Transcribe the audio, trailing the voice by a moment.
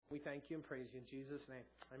We thank you and praise you in Jesus' name.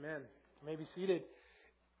 Amen. You may be seated.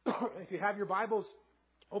 If you have your Bibles,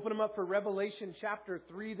 open them up for Revelation chapter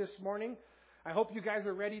 3 this morning. I hope you guys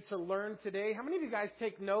are ready to learn today. How many of you guys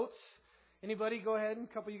take notes? Anybody? Go ahead.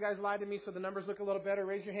 A couple of you guys lied to me so the numbers look a little better.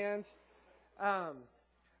 Raise your hands.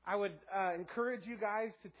 I would encourage you guys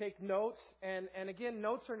to take notes. And again,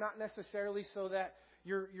 notes are not necessarily so that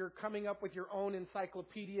you're coming up with your own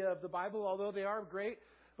encyclopedia of the Bible, although they are great.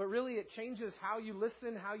 But really, it changes how you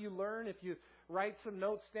listen, how you learn. If you write some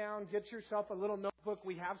notes down, get yourself a little notebook.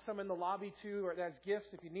 We have some in the lobby too, or as gifts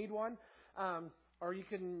if you need one. Or you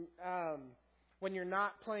can, when you're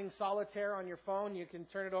not playing solitaire on your phone, you can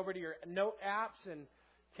turn it over to your note apps and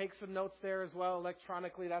take some notes there as well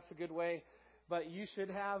electronically. That's a good way. But you should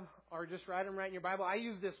have, or just write them right in your Bible. I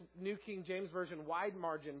use this New King James Version wide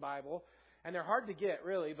margin Bible, and they're hard to get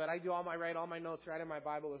really. But I do write all my notes right in my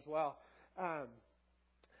Bible as well.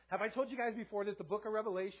 Have I told you guys before that the book of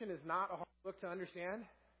Revelation is not a hard book to understand?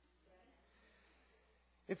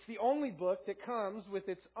 It's the only book that comes with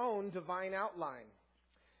its own divine outline.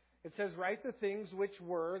 It says, write the things which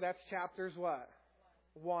were, that's chapters what?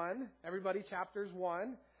 1. Everybody, chapters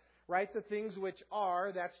 1. Write the things which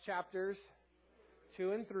are, that's chapters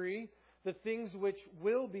 2 and 3. The things which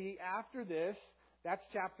will be after this, that's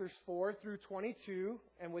chapters 4 through 22.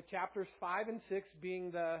 And with chapters 5 and 6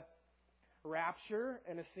 being the rapture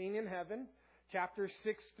and a scene in heaven. Chapter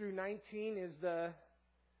 6 through 19 is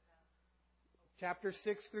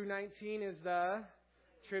the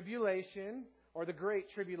tribulation, or the great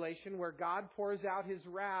tribulation, where God pours out His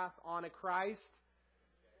wrath on a Christ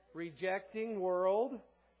rejecting world,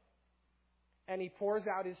 and He pours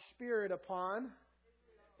out His Spirit upon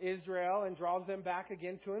Israel and draws them back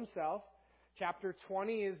again to Himself. Chapter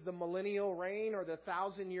 20 is the millennial reign, or the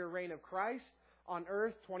 1,000-year reign of Christ on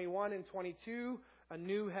earth. 21 and 22, a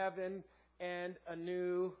new heaven and a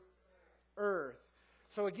new earth.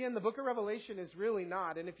 So again, the book of Revelation is really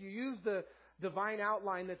not. And if you use the divine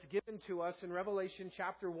outline that's given to us in Revelation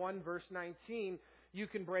chapter 1, verse 19, you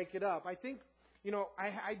can break it up. I think,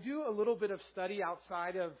 I do a little bit of study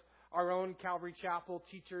outside of our own Calvary Chapel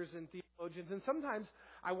teachers and theologians. And sometimes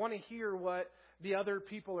I want to hear what the other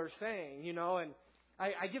people are saying, and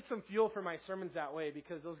I get some fuel for my sermons that way,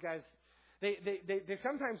 because those guys, They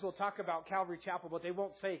sometimes will talk about Calvary Chapel, but they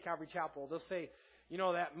won't say Calvary Chapel. They'll say,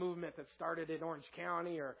 that movement that started in Orange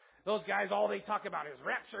County, or those guys, all they talk about is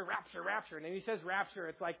rapture, rapture, rapture. And when he says rapture,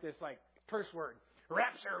 it's like this curse word.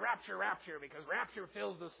 Rapture, rapture, rapture, because rapture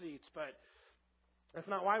fills the seats. But that's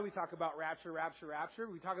not why we talk about rapture, rapture, rapture.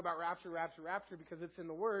 We talk about rapture, rapture, rapture because it's in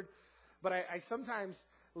the Word. But I sometimes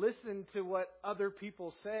listen to what other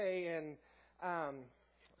people say. And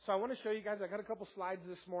so I want to show you guys, I got a couple slides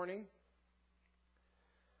this morning.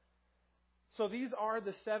 So these are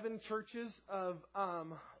the 7 churches of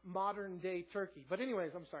modern day Turkey. But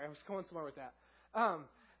anyways, I'm sorry, I was going somewhere with that.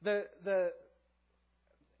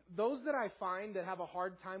 Those that I find that have a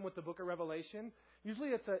hard time with the book of Revelation, usually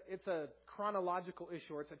it's a chronological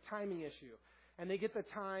issue, or it's a timing issue. And they get the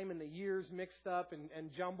time and the years mixed up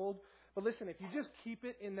and jumbled. But listen, if you just keep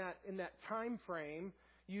it in that time frame,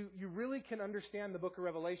 you really can understand the book of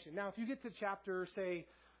Revelation. Now, if you get to chapter, say,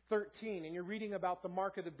 13, and you're reading about the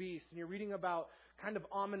mark of the beast, and you're reading about kind of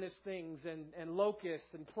ominous things, and locusts,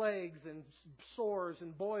 and plagues, and sores,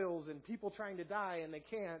 and boils, and people trying to die, and they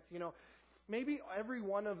can't, maybe every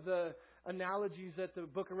one of the analogies that the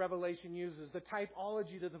book of Revelation uses, the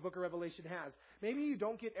typology that the book of Revelation has, maybe you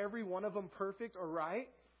don't get every one of them perfect or right,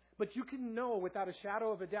 but you can know without a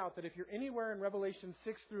shadow of a doubt that if you're anywhere in Revelation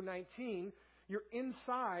 6 through 19, you're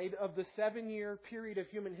inside of the 7-year period of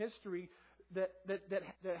human history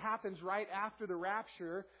that happens right after the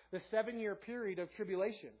rapture, the 7-year period of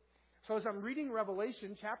tribulation. So as I'm reading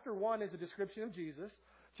Revelation, chapter 1 is a description of Jesus.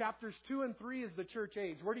 Chapters 2 and 3 is the church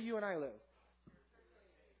age. Where do you and I live?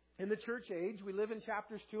 In the church age. We live in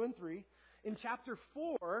chapters 2 and 3. In chapter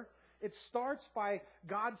 4, it starts by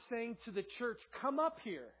God saying to the church, come up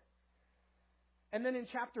here. And then in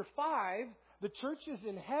chapter 5, the church is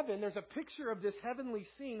in heaven. There's a picture of this heavenly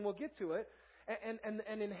scene. We'll get to it.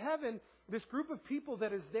 And in heaven, this group of people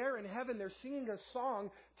that is there in heaven, they're singing a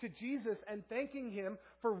song to Jesus and thanking Him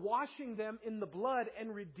for washing them in the blood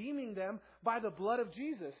and redeeming them by the blood of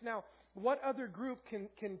Jesus. Now, what other group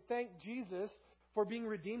can thank Jesus for being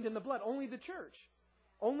redeemed in the blood? Only the church.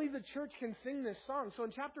 Only the church can sing this song. So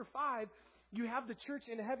in chapter 5, you have the church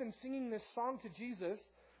in heaven singing this song to Jesus.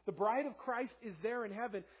 The bride of Christ is there in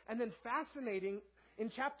heaven. And then fascinating, in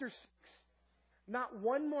chapter 6, not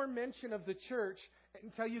one more mention of the church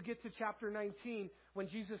until you get to chapter 19, when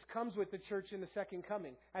Jesus comes with the church in the second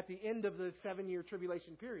coming, at the end of the 7-year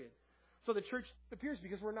tribulation period. So the church disappears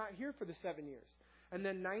because we're not here for the 7 years. And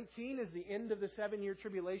then 19 is the end of the 7-year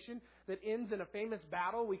tribulation that ends in a famous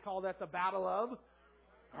battle. We call that the Battle of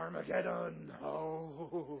Armageddon.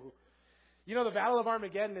 Oh. You know, the Battle of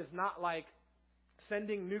Armageddon is not like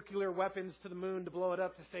sending nuclear weapons to the moon to blow it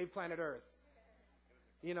up to save planet Earth.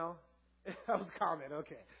 You know? That was a comment,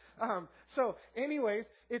 okay. So anyways,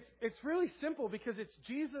 it's really simple because it's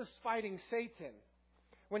Jesus fighting Satan.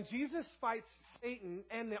 When Jesus fights Satan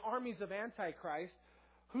and the armies of Antichrist,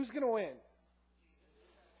 who's going to win?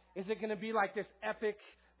 Is it going to be like this epic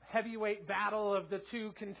heavyweight battle of the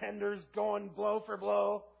two contenders going blow for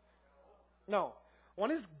blow? No.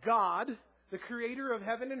 One is God, the creator of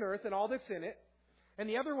heaven and earth and all that's in it. And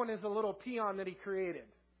the other one is a little peon that he created.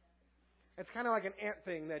 It's kind of like an ant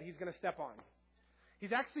thing that he's going to step on.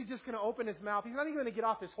 He's actually just going to open his mouth. He's not even going to get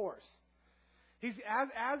off his horse. He's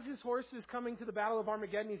as his horse is coming to the Battle of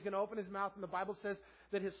Armageddon, he's going to open his mouth, and the Bible says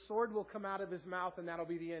that his sword will come out of his mouth, and that'll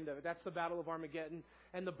be the end of it. That's the Battle of Armageddon.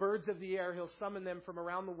 And the birds of the air, he'll summon them from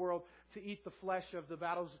around the world to eat the flesh of the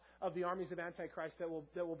battles of the armies of Antichrist that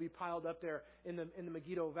will be piled up there in the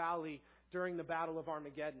Megiddo Valley during the Battle of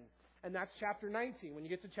Armageddon. And that's chapter 19. When you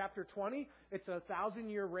get to chapter 20, it's a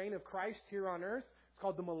 1,000-year reign of Christ here on earth. It's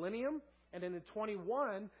called the millennium. And then in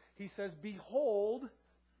 21, he says, "Behold,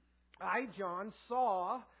 I, John,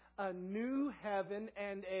 saw a new heaven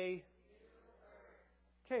and a..."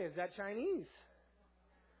 Okay, is that Chinese?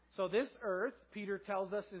 So this earth, Peter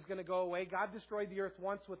tells us, is going to go away. God destroyed the earth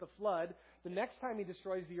once with a flood. The next time he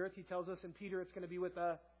destroys the earth, he tells us in Peter it's going to be with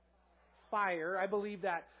a fire. I believe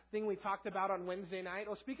that thing we talked about on Wednesday night.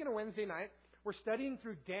 Oh, speaking of Wednesday night, we're studying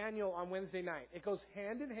through Daniel on Wednesday night. It goes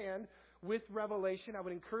hand in hand with Revelation. I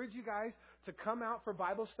would encourage you guys to come out for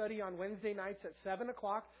Bible study on Wednesday nights at 7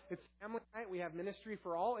 o'clock. It's family night. We have ministry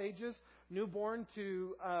for all ages, newborn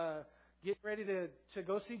to get ready to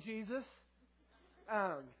go see Jesus.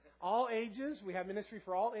 All ages. We have ministry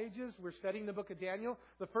for all ages. We're studying the book of Daniel.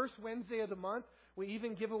 The first Wednesday of the month, we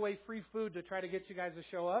even give away free food to try to get you guys to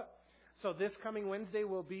show up. So this coming Wednesday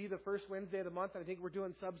will be the first Wednesday of the month. I think we're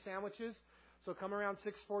doing sub sandwiches. So come around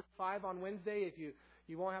 6:45 on Wednesday. If you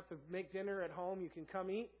won't have to make dinner at home, you can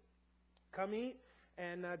come eat. Come eat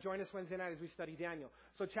and join us Wednesday night as we study Daniel.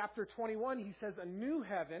 So chapter 21, he says a new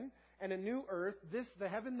heaven and a new earth. The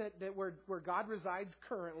heaven that where God resides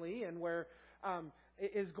currently and where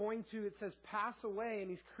is going to, it says, pass away, and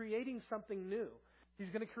he's creating something new. He's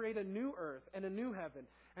going to create a new earth and a new heaven.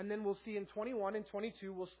 And then we'll see in 21 and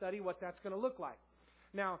 22, we'll study what that's going to look like.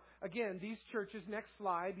 Now, again, these churches, next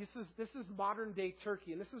slide, this is modern day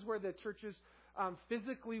Turkey, and this is where the churches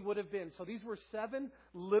physically would have been. So these were 7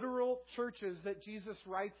 literal churches that Jesus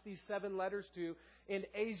writes these 7 letters to in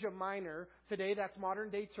Asia Minor. Today, that's modern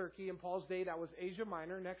day Turkey. In Paul's day, that was Asia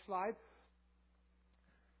Minor. Next slide.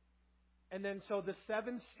 And then, so the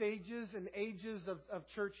 7 stages and ages of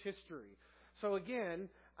church history. So again,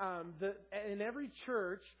 in every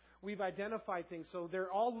church, we've identified things. So they're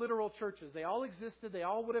all literal churches. They all existed. They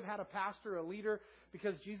all would have had a pastor, a leader,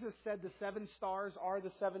 because Jesus said the 7 stars are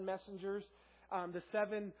the 7 messengers. The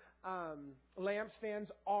 7 lampstands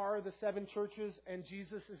are the 7 churches, and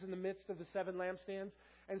Jesus is in the midst of the 7 lampstands.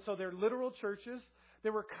 And so they're literal churches.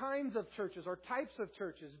 There were kinds of churches or types of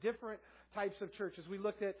churches, different types of churches. We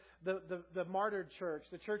looked at the martyred church,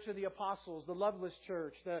 the church of the apostles, the loveless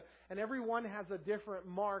church, and every one has a different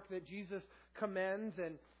mark that Jesus commends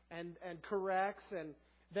and corrects. And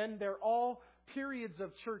then they're all periods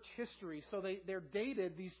of church history. So they're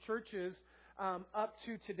dated, these churches, up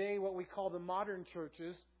to today, what we call the modern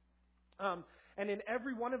churches. And in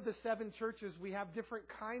every one of the 7 churches, we have different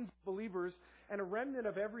kinds of believers, and a remnant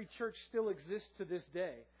of every church still exists to this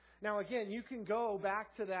day. Now, again, you can go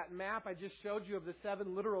back to that map I just showed you of the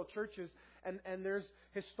 7 literal churches, and there's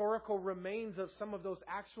historical remains of some of those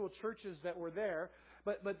actual churches that were there.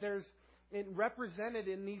 But there's it represented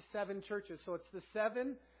in these 7 churches. So it's the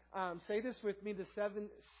 7, say this with me, the 7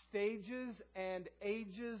 stages and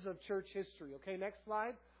ages of church history. Okay, next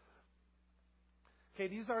slide. Okay,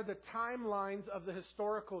 these are the timelines of the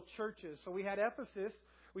historical churches. So we had Ephesus.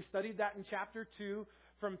 We studied that in chapter 2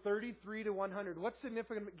 from 33 to 100. What's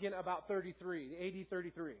significant about 33, AD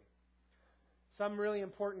 33? Some really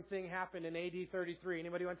important thing happened in AD 33.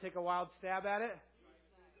 Anybody want to take a wild stab at it?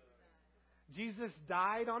 Jesus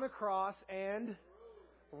died on a cross and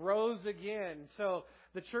rose again. So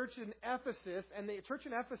the church in Ephesus, and the church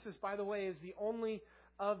in Ephesus, by the way, is the only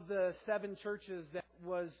of the 7 churches that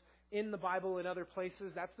was in the Bible in other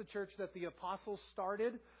places. That's the church that the apostles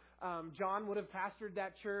started. John would have pastored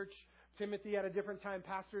that church. Timothy at a different time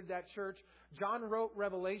pastored that church. John wrote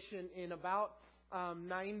Revelation in about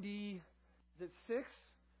 96,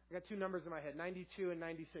 I got two numbers in my head, 92 and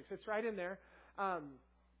 96. It's right in there.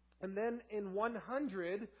 And then in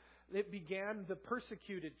 100, it began the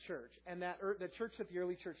persecuted church. And the church that the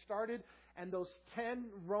early church started, and those 10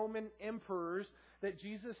 Roman emperors that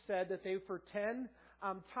Jesus said that they for 10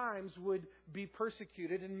 times would be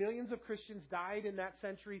persecuted. And millions of Christians died in that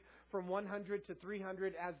century from 100 to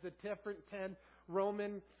 300 as the different 10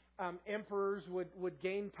 Roman emperors would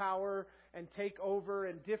gain power and take over,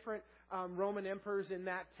 and different Roman emperors in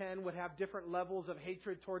that 10 would have different levels of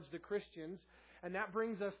hatred towards the Christians. And that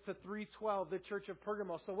brings us to 312, the Church of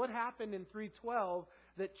Pergamos. So what happened in 312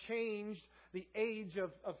 that changed the age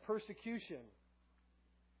of persecution?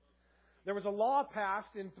 There was a law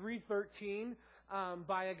passed in 313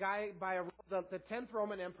 by the 10th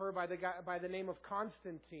Roman emperor by the name of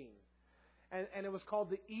Constantine. And it was called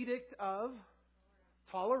the Edict of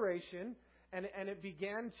Toleration. And it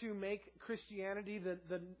began to make Christianity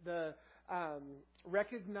the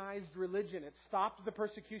recognized religion. It stopped the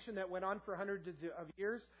persecution that went on for hundreds of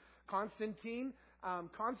years.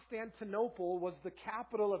 Constantinople was the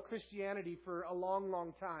capital of Christianity for a long,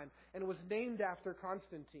 long time. And it was named after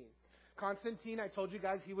Constantine. Constantine, I told you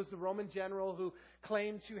guys, he was the Roman general who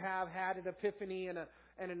claimed to have had an epiphany and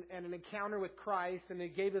an encounter with Christ, and he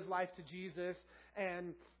gave his life to Jesus.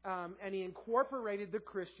 And he incorporated the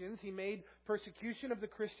Christians. He made persecution of the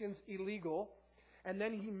Christians illegal. And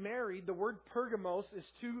then he married. The word Pergamos is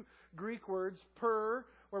two Greek words. Per,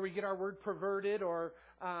 where we get our word perverted, or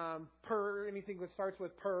anything that starts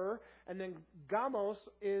with per. And then gamos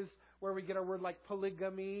is where we get our word like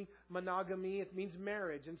polygamy, monogamy. It means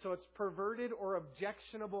marriage. And so it's perverted or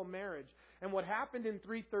objectionable marriage. And what happened in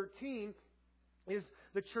 313 is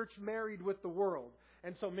the church married with the world.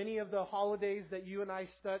 And so many of the holidays that you and I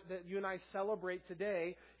celebrate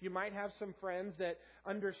today, you might have some friends that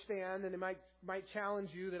understand, and they might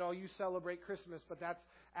challenge you that, oh, you celebrate Christmas, but that's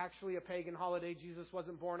actually a pagan holiday. Jesus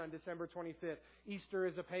wasn't born on December 25th. Easter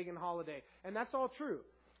is a pagan holiday. And that's all true.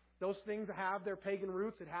 Those things have their pagan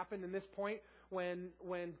roots. It happened in this point when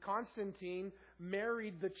Constantine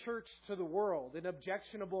married the church to the world, an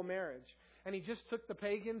objectionable marriage. And he just took the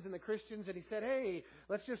pagans and the Christians and he said, hey,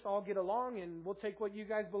 let's just all get along and we'll take what you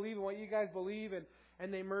guys believe and what you guys believe,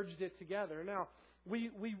 and they merged it together. Now, we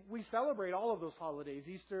celebrate all of those holidays,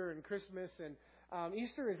 Easter and Christmas, and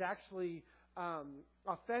Easter is actually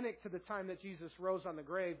authentic to the time that Jesus rose on the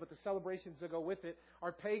grave, but the celebrations that go with it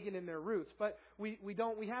are pagan in their roots. But we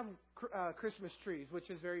have Christmas trees, which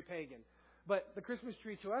is very pagan. But the Christmas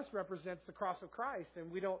tree to us represents the cross of Christ,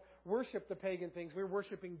 and we don't worship the pagan things. We're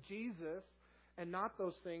worshiping Jesus and not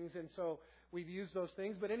those things, and so we've used those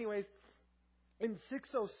things. But anyways, in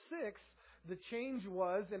 606, the change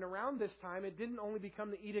was, and around this time, it didn't only become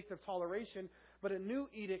the Edict of Toleration, but a new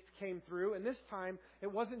edict came through, and this time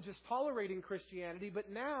it wasn't just tolerating Christianity, but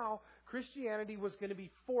now Christianity was going to be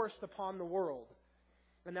forced upon the world.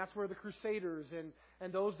 And that's where the Crusaders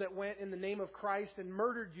and those that went in the name of Christ and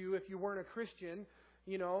murdered you if you weren't a Christian,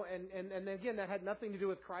 you know, and again, that had nothing to do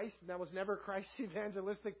with Christ, and that was never Christ's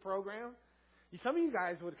evangelistic program. Some of you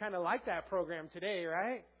guys would kind of like that program today,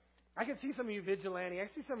 right? I can see some of you vigilante. I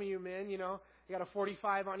see some of you men, you know, you got a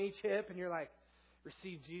 45 on each hip, and you're like,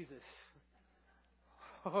 receive Jesus.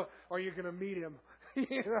 Or you're going to meet him.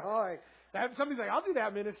 You know, like, somebody's like, I'll do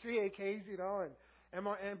that ministry, AKs, you know, and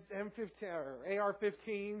M15 or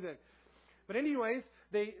AR-15s, but anyways,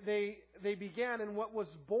 they began, and what was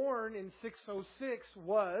born in 606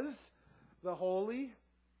 was the Holy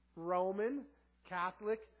Roman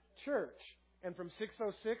Catholic Church. And from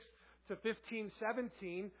 606 to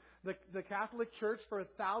 1517, the Catholic Church for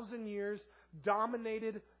 1,000 years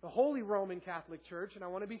dominated the Holy Roman Catholic Church. And I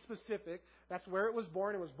want to be specific. That's where it was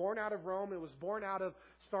born. It was born out of Rome. It was born out of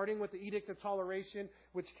starting with the Edict of Toleration,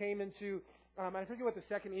 which came into I forget what the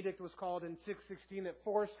second edict was called in 616 that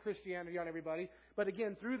forced Christianity on everybody. But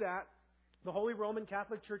again, through that, the Holy Roman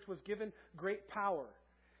Catholic Church was given great power.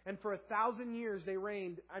 And for 1,000 years they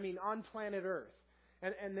reigned, on planet Earth.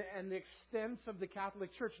 And the extents of the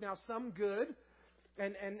Catholic Church. Now, some good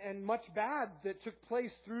and much bad that took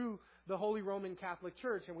place through the Holy Roman Catholic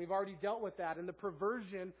Church. And we've already dealt with that. And the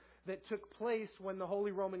perversion that took place when the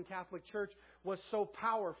Holy Roman Catholic Church was so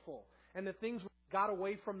powerful. And the things got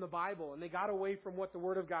away from the Bible, and they got away from what the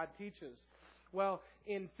Word of God teaches. Well,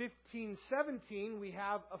 in 1517, we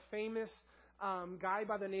have a famous guy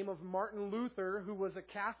by the name of Martin Luther, who was a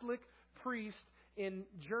Catholic priest in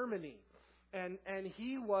Germany. And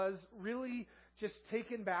he was really just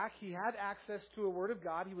taken back. He had access to a Word of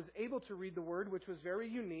God. He was able to read the Word, which was very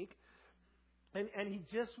unique. And he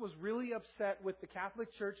just was really upset with the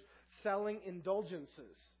Catholic Church selling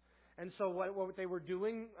indulgences. And so what they were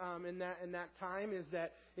doing in that time is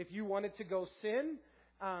that if you wanted to go sin,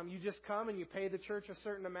 you just come and you pay the church a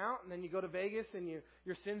certain amount, and then you go to Vegas and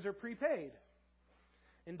your sins are prepaid.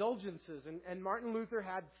 Indulgences. And Martin Luther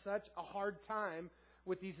had such a hard time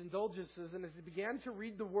with these indulgences, and as he began to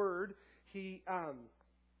read the Word, he, I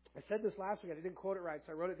said this last week, I didn't quote it right,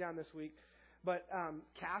 so I wrote it down this week, but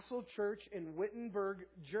Castle Church in Wittenberg,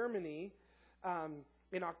 Germany,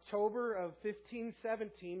 in October of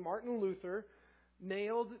 1517, Martin Luther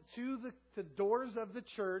nailed to the doors of the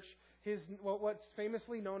church what's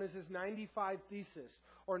famously known as his 95 Thesis,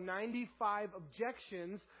 or 95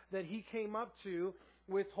 objections that he came up to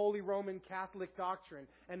with Holy Roman Catholic doctrine.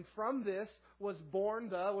 And from this was born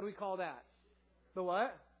what do we call that? The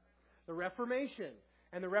what? The Reformation.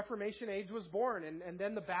 And the Reformation age was born. And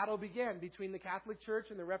then the battle began between the Catholic Church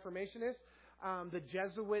and the Reformationists. The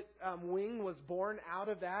Jesuit wing was born out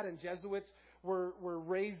of that, and Jesuits were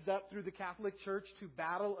raised up through the Catholic Church to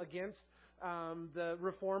battle against the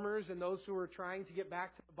reformers and those who were trying to get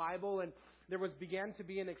back to the Bible. And there began to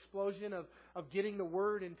be an explosion of getting the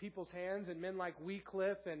Word in people's hands, and men like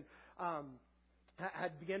Wycliffe and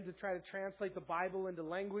had begun to try to translate the Bible into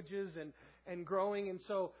languages and growing. And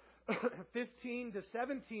so 15 to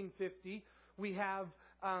 1750, we have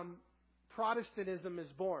Protestantism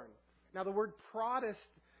is born. Now, the word Protest,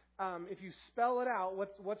 if you spell it out,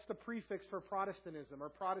 what's the prefix for Protestantism or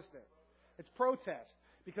Protestant? It's protest,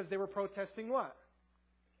 because they were protesting what?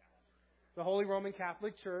 The Holy Roman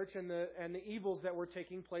Catholic Church and the evils that were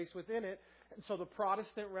taking place within it. And so the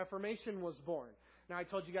Protestant Reformation was born. Now, I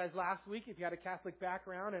told you guys last week, if you had a Catholic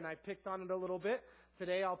background, and I picked on it a little bit,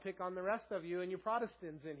 today I'll pick on the rest of you and you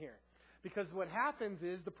Protestants in here. Because what happens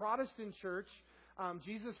is the Protestant church,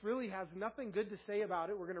 Jesus really has nothing good to say about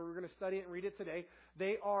it. We're going to study it and read it today.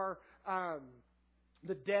 They are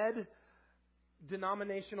the dead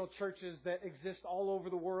denominational churches that exist all over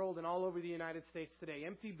the world and all over the United States today.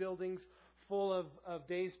 Empty buildings full of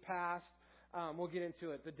days past. We'll get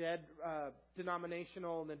into it. The dead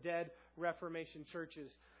denominational and the dead Reformation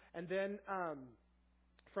churches. And then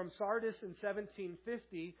from Sardis in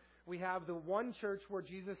 1750, we have the one church where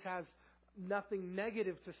Jesus has nothing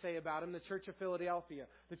negative to say about him, the Church of Philadelphia,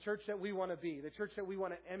 the church that we want to be, the church that we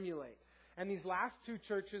want to emulate. And these last two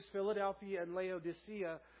churches, Philadelphia and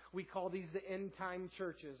Laodicea, we call these the end-time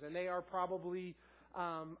churches. And they are probably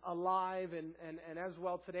alive and as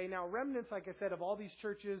well today. Now, remnants, like I said, of all these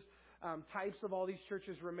churches, types of all these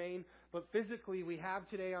churches remain. But physically, we have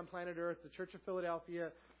today on planet Earth the Church of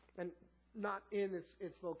Philadelphia, and not in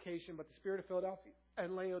its location, but the Spirit of Philadelphia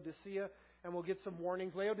and Laodicea. And we'll get some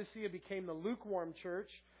warnings. Laodicea became the lukewarm church.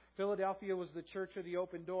 Philadelphia was the church of the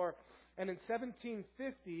open door. And in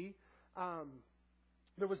 1750,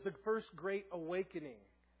 there was the first Great Awakening.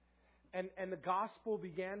 And the gospel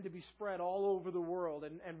began to be spread all over the world.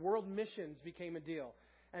 And world missions became a deal.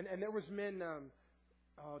 And there was men...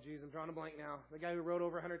 I'm drawing a blank now. The guy who rode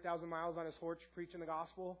over 100,000 miles on his horse preaching the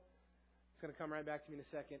gospel. It's going to come right back to me in a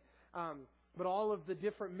second. But all of the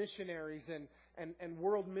different missionaries and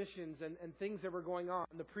world missions and things that were going on.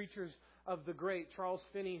 The preachers of the great Charles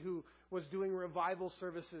Finney, who was doing revival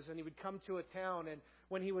services, and he would come to a town, and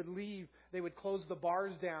when he would leave, they would close the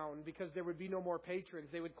bars down because there would be no more patrons.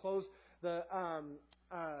 They would close the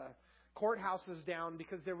courthouses down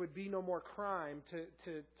because there would be no more crime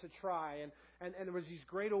to try. And there was these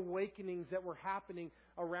great awakenings that were happening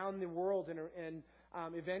around the world and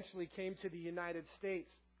eventually came to the United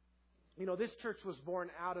States. You know, this church was born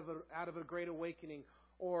out of a great awakening,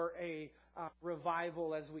 or a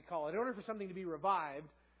revival, as we call it. In order for something to be revived,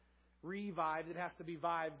 it has to be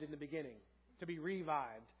vived in the beginning, to be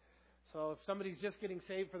revived. So if somebody's just getting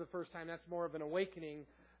saved for the first time, that's more of an awakening.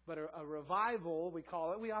 But a revival, we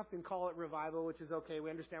call it. We often call it revival, which is okay. We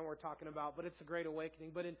understand what we're talking about, but it's a great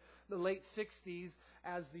awakening. But in the late 60s,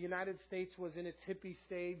 as the United States was in its hippie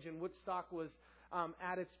stage and Woodstock was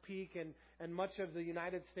at its peak, and much of the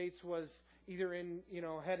United States was either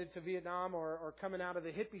headed to Vietnam or coming out of the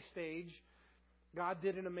hippie stage, God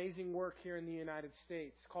did an amazing work here in the United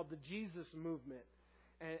States called the Jesus Movement.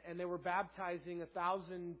 And they were baptizing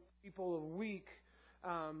 1,000 people a week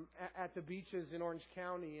at the beaches in Orange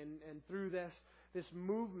County. And through this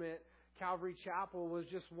movement, Calvary Chapel was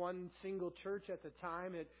just one single church at the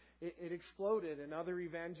time. It exploded, and other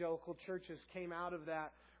evangelical churches came out of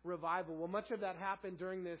that revival. Well, much of that happened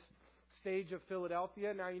during this stage of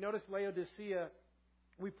Philadelphia. Now, you notice Laodicea,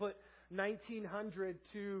 we put 1900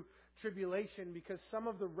 to tribulation because some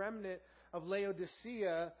of the remnant of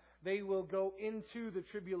Laodicea, they will go into the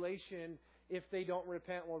tribulation if they don't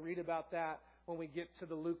repent. We'll read about that when we get to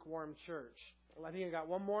the lukewarm church. I think I got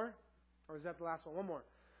one more. Or is that the last one? One more.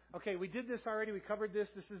 Okay, we did this already. We covered this.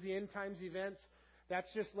 This is the end times events. That's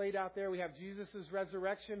just laid out there. We have Jesus'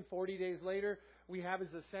 resurrection 40 days later. We have his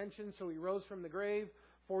ascension, so he rose from the grave.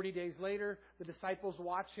 40 days later, the disciples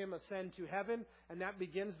watch him ascend to heaven, and that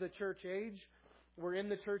begins the church age. We're in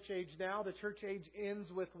the church age now. The church age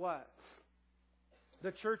ends with what?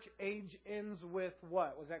 The church age ends with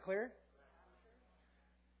what? Was that clear?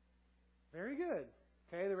 Very good.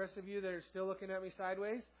 Okay, the rest of you that are still looking at me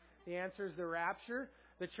sideways, the answer is the rapture.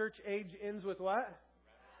 The church age ends with what?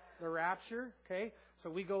 The rapture. Okay, so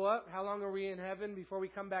we go up. How long are we in heaven before we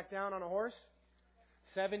come back down on a horse?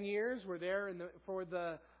 7 years. We're there for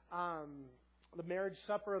the marriage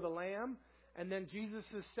supper of the Lamb. And then Jesus'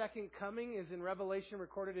 second coming is in Revelation,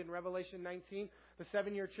 recorded in Revelation 19. The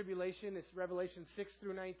 7-year tribulation is Revelation 6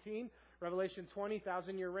 through 19. Revelation 20,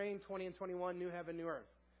 1,000-year reign. 20 and 21, new heaven, new earth.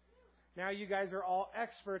 Now you guys are all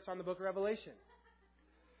experts on the book of Revelation.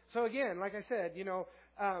 So again, like I said,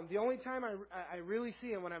 the only time I really see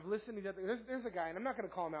him when I've listened to there's a guy, and I'm not going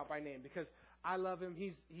to call him out by name because I love him.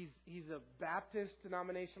 He's a Baptist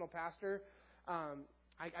denominational pastor.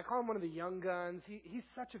 I call him one of the young guns. He's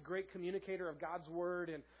such a great communicator of God's Word,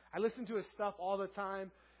 and I listen to his stuff all the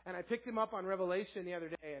time. And I picked him up on Revelation the other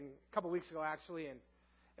day, and a couple weeks ago actually, and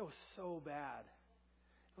it was so bad.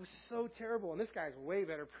 It was so terrible. And this guy's a way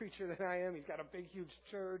better preacher than I am. He's got a big, huge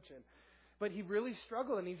church, but he really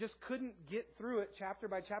struggled, and he just couldn't get through it chapter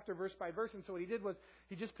by chapter, verse by verse. And so what he did was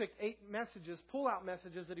he just picked 8 messages, pull-out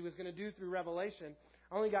messages that he was going to do through Revelation.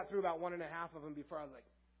 I only got through about 1.5 of them before I was like,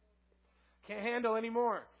 can't handle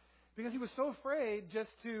anymore. Because he was so afraid just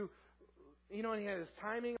to, and he had his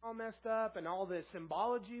timing all messed up, and all the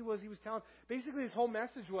symbology he was telling. Basically, his whole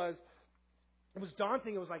message was, it was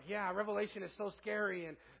daunting. It was like, yeah, Revelation is so scary,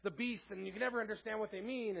 and the beast, and you can never understand what they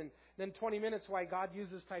mean. And then 20 minutes why God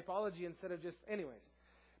uses typology instead of just, anyways.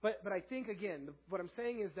 But I think, again, what I'm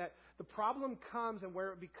saying is that the problem comes, and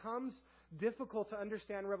where it becomes difficult to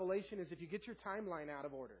understand Revelation is if you get your timeline out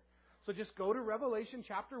of order. So just go to Revelation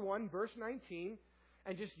chapter 1, verse 19,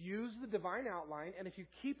 and just use the divine outline. And if you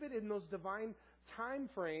keep it in those divine time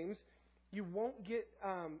frames, you won't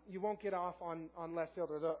get off on left field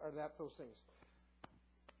or those things.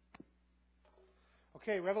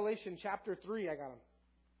 Okay, Revelation chapter 3, I got them.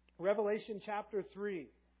 Revelation chapter 3.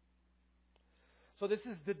 So this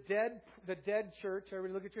is the dead church.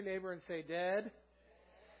 Everybody look at your neighbor and say, dead.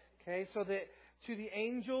 Okay, so to the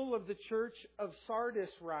angel of the church of Sardis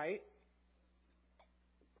write,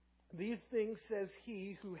 these things says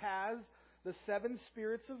he who has the 7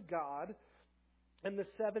 spirits of God and the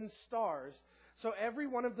 7 stars. So every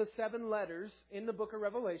one of the 7 letters in the book of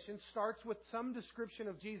Revelation starts with some description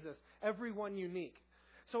of Jesus, every one unique.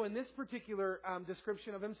 So in this particular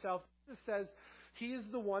description of himself, it says he is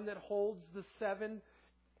the one that holds the 7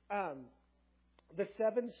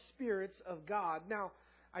 spirits of God. Now,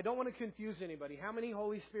 I don't want to confuse anybody. How many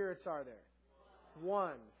Holy Spirits are there?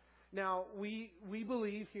 1. Now, we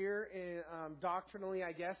believe here, doctrinally,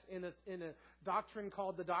 I guess, in a doctrine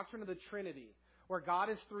called the doctrine of the Trinity, where God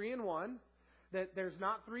is 3 in 1, that there's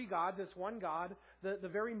not 3 gods, it's 1 God. The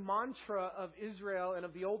very mantra of Israel and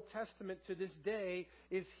of the Old Testament to this day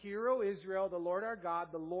is, Hear, O Israel, the Lord our God,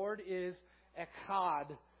 the Lord is Echad,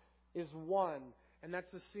 is 1. And that's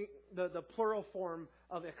the plural form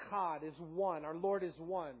of Echad, is 1. Our Lord is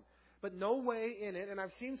 1. But no way in it, and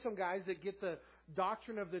I've seen some guys that get the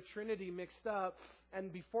doctrine of the Trinity mixed up,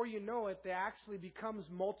 and before you know it, there actually becomes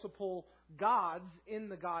multiple gods in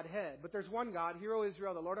the Godhead. But there's 1 God, Hear, O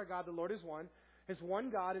Israel, the Lord our God, the Lord is 1. There's 1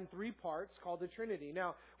 God in 3 parts called the Trinity.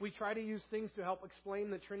 Now, we try to use things to help explain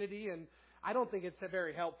the Trinity, and I don't think it's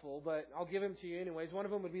very helpful, but I'll give them to you anyways. One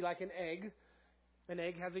of them would be like an egg. An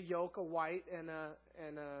egg has a yolk, a white, and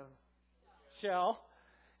a shell,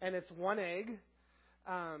 and it's 1 egg.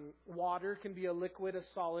 Water can be a liquid, a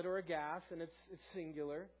solid, or a gas, and it's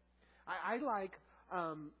singular. I like,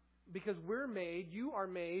 because you are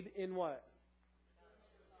made in what?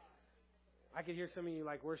 I could hear some of you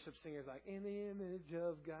like worship singers like, in the image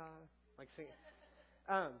of God, like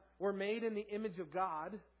singing. We're made in the image of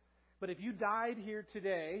God, but if you died here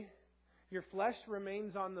today, your flesh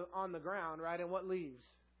remains on the ground, right? And what leaves?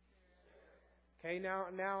 Okay,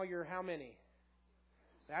 now you're how many?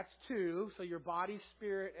 That's 2. So your body,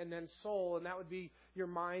 spirit, and then soul, and that would be your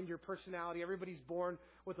mind, your personality. Everybody's born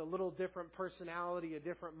with a little different personality, a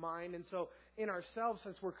different mind. And so in ourselves,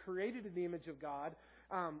 since we're created in the image of God,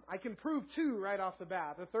 I can prove 2 right off the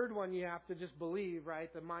bat. The third one you have to just believe,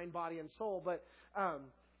 right? The mind, body, and soul. But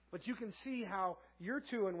you can see how you're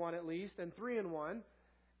 2 in 1 at least, and 3 in 1,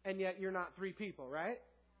 and yet you're not 3 people, right?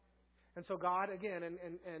 And so God, again,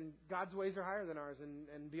 and God's ways are higher than ours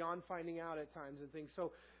and beyond finding out at times and things.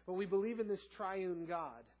 So but we believe in this triune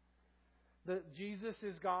God. Jesus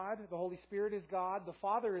is God, the Holy Spirit is God, the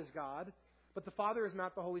Father is God, but the Father is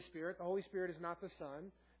not the Holy Spirit, the Holy Spirit is not the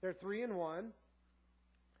Son. They're three in one.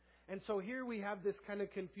 And so here we have this kind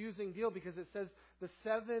of confusing deal because it says the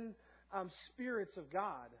seven spirits of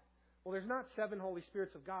God. Well, there's not seven Holy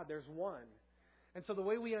Spirits of God, there's one. And so the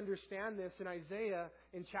way we understand this in Isaiah,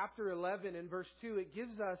 in chapter 11 and verse 2, it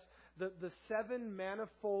gives us the seven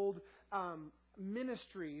manifold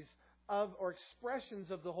ministries of or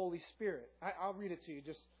expressions of the Holy Spirit. I'll read it to you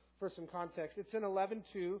just for some context. It's in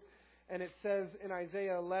 11:2, and it says in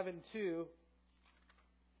Isaiah 11:2,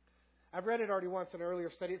 I've read it already once in an earlier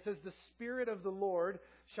study. It says, "The Spirit of the Lord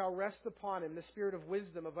shall rest upon him, the Spirit of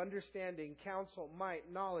wisdom, of understanding, counsel,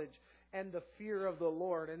 might, knowledge, and the fear of the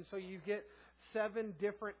Lord." And so you get seven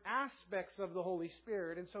different aspects of the Holy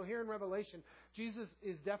Spirit. And so here in Revelation, Jesus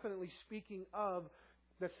is definitely speaking of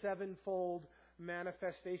the sevenfold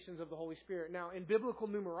manifestations of the Holy Spirit. Now, in biblical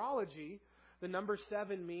numerology, the number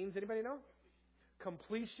 7 means, anybody know?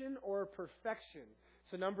 Completion or perfection.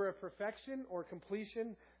 So number of perfection or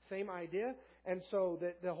completion, same idea. And so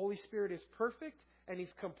the Holy Spirit is perfect and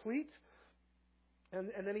He's complete.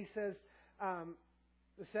 And then He says,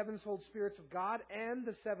 the sevenfold spirits of God and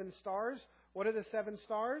the 7 stars. What are the 7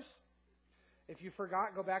 stars? If you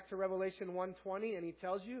forgot, go back to Revelation 1:20, and He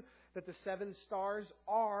tells you that the 7 stars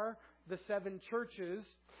are the 7 churches,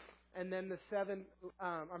 and then the 7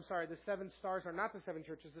 stars are not the 7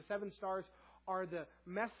 churches. The 7 stars are the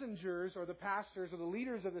messengers or the pastors or the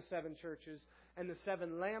leaders of the 7 churches, and the 7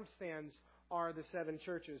 lampstands are the 7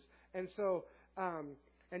 churches. And so,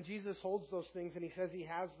 and Jesus holds those things, and He says He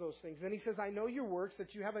has those things. Then He says, "I know your works,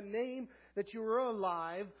 that you have a name, that you are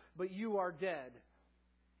alive, but you are dead."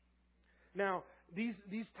 Now,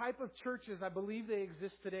 these type of churches, I believe they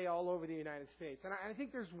exist today all over the United States. And I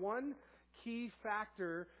think there's one key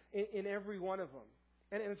factor in every one of them.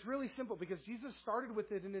 And it's really simple because Jesus started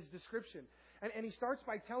with it in His description. And He starts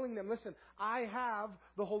by telling them, listen, I have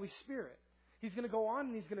the Holy Spirit. He's going to go on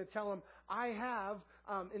and He's going to tell them, I have,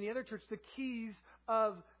 in the other church, the keys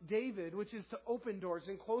of David, which is to open doors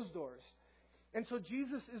and close doors. And so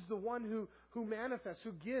Jesus is the one who manifests,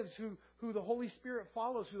 who gives, who the Holy Spirit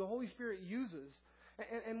follows, who the Holy Spirit uses.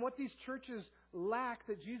 And what these churches lack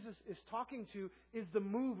that Jesus is talking to is the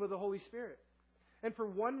move of the Holy Spirit. And for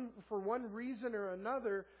one reason or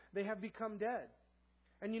another, they have become dead.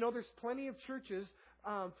 And there's plenty of churches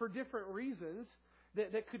for different reasons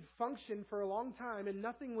that could function for a long time and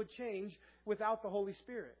nothing would change without the Holy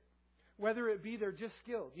Spirit. Whether it be they're just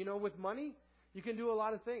skilled. With money, you can do a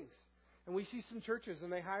lot of things. And we see some churches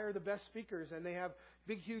and they hire the best speakers and they have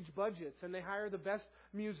big, huge budgets and they hire the best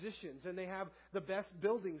musicians and they have the best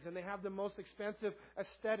buildings and they have the most expensive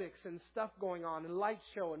aesthetics and stuff going on and light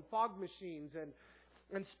show and fog machines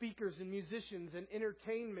and speakers and musicians and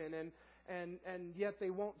entertainment and yet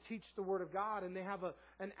they won't teach the Word of God, and they have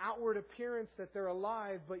an outward appearance that they're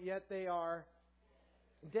alive, but yet they are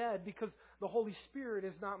dead because the Holy Spirit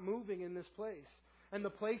is not moving in this place. And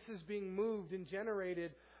the place is being moved and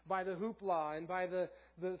generated by the hoopla and by the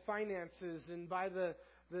finances and by the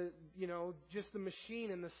just the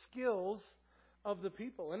machine and the skills of the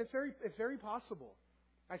people. And it's very possible.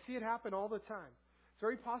 I see it happen all the time. It's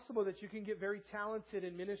very possible that you can get very talented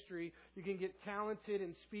in ministry. You can get talented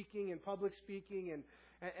in speaking and public speaking.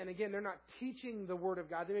 And again, they're not teaching the Word of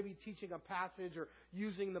God. They may be teaching a passage or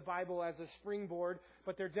using the Bible as a springboard,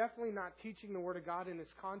 but they're definitely not teaching the Word of God in its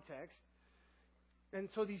context. And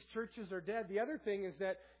so these churches are dead. The other thing is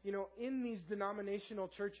that, in these denominational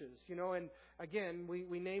churches, and again,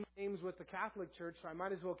 we name names with the Catholic Church, so I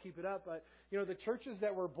might as well keep it up. But, the churches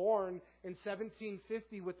that were born in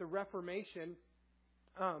 1750 with the Reformation,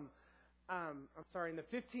 in the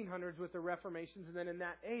 1500s with the Reformations, and then in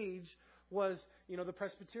that age was, the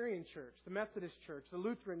Presbyterian Church, the Methodist Church, the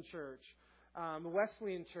Lutheran Church, the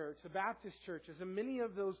Wesleyan Church, the Baptist churches, and many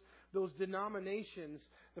of those denominations,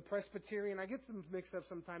 the Presbyterian, I get them mixed up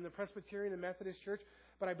sometimes, the Presbyterian and Methodist Church,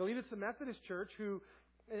 but I believe it's the Methodist Church who,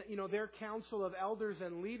 their council of elders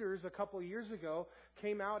and leaders a couple of years ago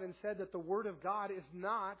came out and said that the Word of God is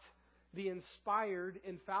not the inspired,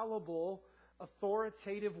 infallible,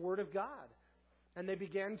 authoritative Word of God. And they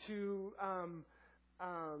began to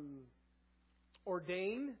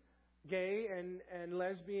ordain gay and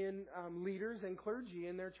lesbian leaders and clergy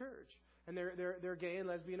in their church. And they're gay and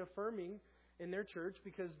lesbian affirming in their church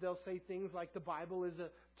because they'll say things like the Bible is a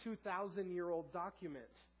 2,000-year-old document.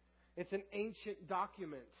 It's an ancient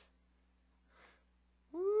document.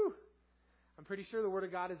 Woo! I'm pretty sure the Word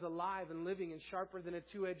of God is alive and living and sharper than a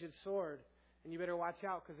two-edged sword. And you better watch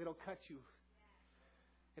out because it'll cut you.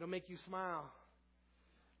 It'll make you smile.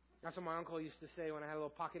 That's what my uncle used to say when I had a little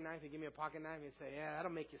pocket knife. He'd give me a pocket knife. He'd say, yeah,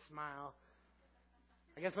 that'll make you smile.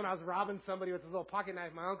 I guess when I was robbing somebody with this little pocket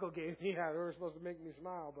knife my uncle gave me, yeah, they were supposed to make me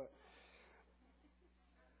smile. But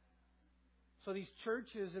so these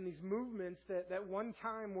churches and these movements that one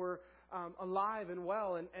time were alive and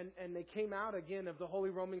well, and they came out again of the Holy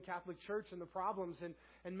Roman Catholic Church and the problems,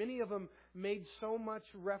 and many of them made so much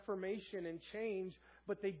reformation and change,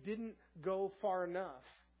 but they didn't go far enough.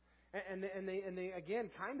 And they again,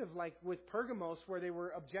 kind of like with Pergamos, where they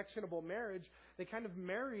were objectionable marriage, they kind of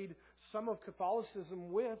married some of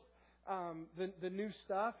Catholicism with the new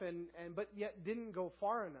stuff, but yet didn't go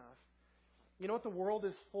far enough. You know what the world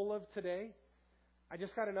is full of today? I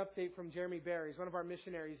just got an update from Jeremy Bear. He's one of our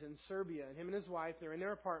missionaries in Serbia. And him and his wife, they're in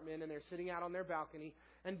their apartment, and they're sitting out on their balcony.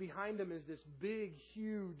 And behind them is this big,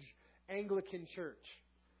 huge Anglican church.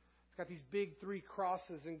 It's got these big 3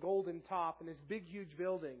 crosses and golden top and this big, huge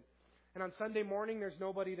building. And on Sunday morning, there's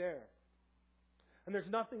nobody there. And there's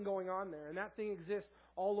nothing going on there. And that thing exists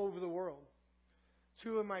all over the world.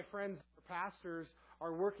 2 of my friends, pastors,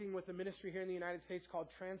 are working with a ministry here in the United States called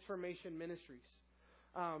Transformation Ministries.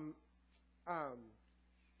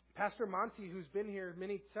 Pastor Monty, who's been here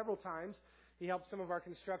several times, he helped some of our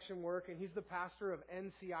construction work, and he's the pastor of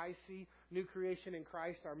NCIC, New Creation in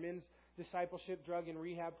Christ, our men's discipleship, drug, and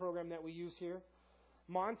rehab program that we use here.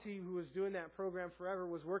 Monty, who was doing that program forever,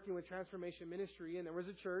 was working with Transformation Ministry, and there was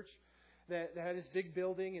a church that had this big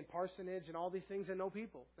building and parsonage and all these things and no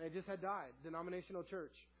people. They just had died, denominational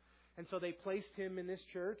church. And so they placed him in this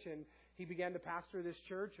church, and he began to pastor this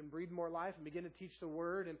church and breathe more life and begin to teach the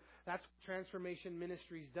Word. And that's what Transformation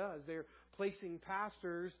Ministries does. They're placing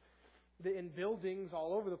pastors in buildings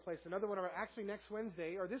all over the place. Another one, actually next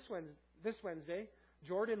Wednesday, or this Wednesday,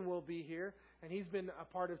 Jordan will be here. And he's been a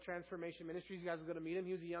part of Transformation Ministries. You guys are going to meet him.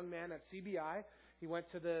 He was a young man at CBI. He went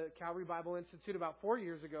to the Calvary Bible Institute about 4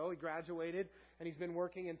 years ago. He graduated, and he's been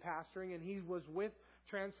working in pastoring. And he was with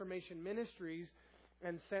Transformation Ministries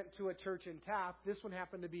and sent to a church in Taft. This one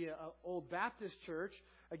happened to be an old Baptist church,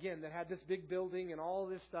 again, that had this big building and all of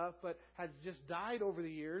this stuff, but has just died over the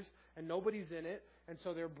years, and nobody's in it. And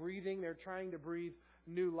so they're trying to breathe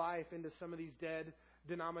new life into some of these dead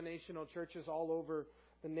denominational churches all over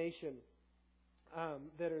the nation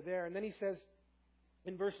that are there. And then he says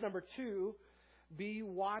in verse number 2, be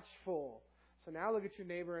watchful. So now look at your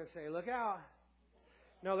neighbor and say, look out.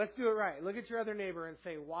 No, let's do it right. Look at your other neighbor and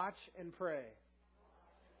say, watch and pray.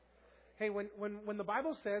 Hey, when the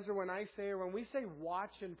Bible says, or when I say, or when we say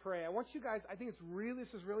watch and pray, I want you guys, I think this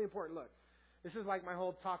is really important. Look, this is like my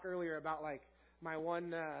whole talk earlier about like my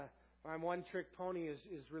one trick pony is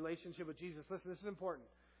relationship with Jesus. Listen, this is important.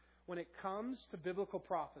 When it comes to biblical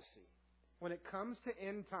prophecy, when it comes to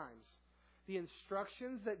end times, the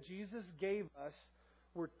instructions that Jesus gave us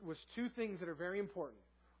was 2 things that are very important.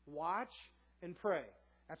 Watch and pray.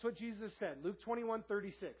 That's what Jesus said. Luke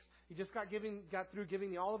 21:36. He just got through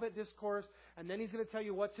giving the Olivet Discourse, and then he's going to tell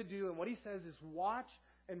you what to do. And what he says is watch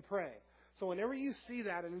and pray. So whenever you see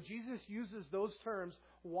that, and Jesus uses those terms,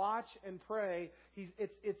 watch and pray,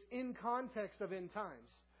 it's in context of end times.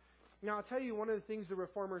 Now, I'll tell you one of the things the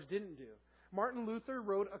Reformers didn't do. Martin Luther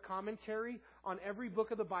wrote a commentary on every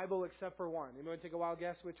book of the Bible except for one. Anybody take a wild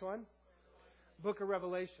guess which one? Book of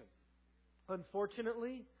Revelation.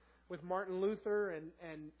 Unfortunately, with Martin Luther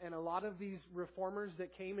and a lot of these reformers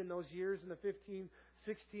that came in those years in the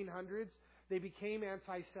 1600s, they became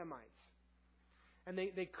anti-Semites. And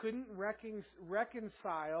they couldn't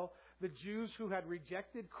reconcile the Jews who had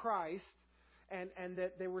rejected Christ and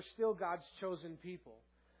that they were still God's chosen people.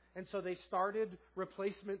 And so they started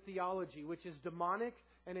replacement theology, which is demonic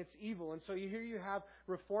and it's evil. And so here you have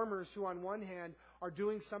reformers who on one hand are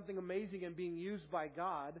doing something amazing and being used by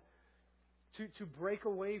God to break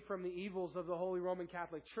away from the evils of the Holy Roman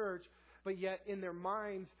Catholic Church, but yet in their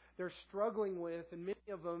minds they're struggling with, and many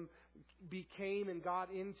of them became and got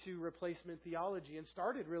into replacement theology and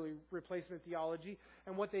started really replacement theology.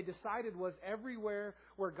 And what they decided was everywhere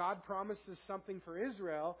where God promises something for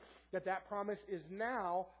Israel, that promise is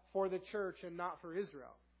now for the church and not for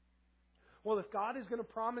Israel. Well, if God is going to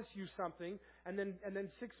promise you something, and then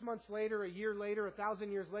 6 months later, a year later,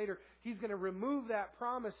 1,000 years later, He's going to remove that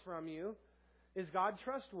promise from you, is God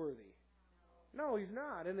trustworthy? No, He's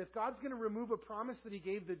not. And if God's going to remove a promise that He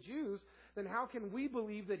gave the Jews, then how can we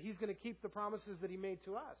believe that He's going to keep the promises that He made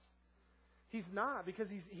to us? He's not, because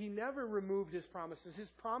He never removed His promises. His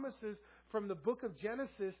promises from the book of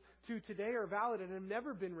Genesis to today are valid and have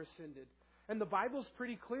never been rescinded. And the Bible's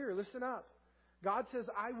pretty clear. Listen up. God says,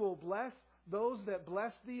 I will bless those that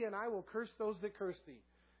bless thee, and I will curse those that curse thee.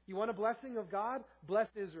 You want a blessing of God? Bless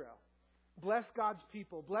Israel. Bless God's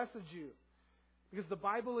people. Bless a Jew. Because the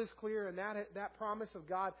Bible is clear, and that promise of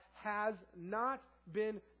God has not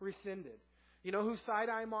been rescinded. You know whose side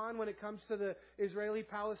I'm on when it comes to the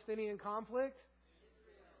Israeli-Palestinian conflict?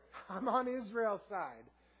 I'm on Israel's side.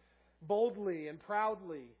 Boldly and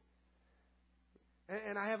proudly.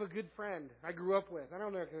 And I have a good friend I grew up with. I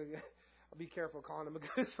don't know, I'll be careful calling him a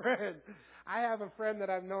good friend. I have a friend that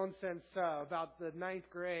I've known since about the 9th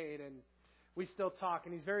grade, and we still talk,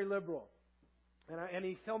 and he's very liberal. And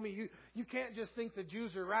he's telling me, you can't just think the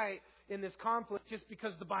Jews are right in this conflict just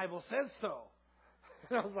because the Bible says so.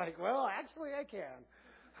 And I was like, well, actually I can.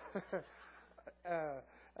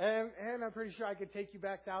 And I'm pretty sure I could take you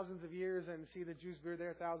back thousands of years and see the Jews were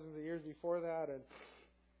there thousands of years before that. And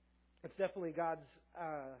it's definitely God's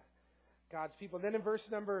people. And then in verse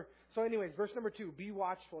number 2, be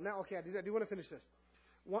watchful. Now, okay, I do want to finish this.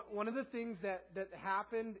 One of the things that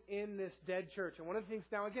happened in this dead church, and one of the things,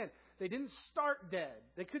 now again, they didn't start dead.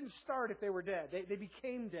 They couldn't start if they were dead. They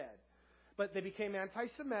became dead. But they became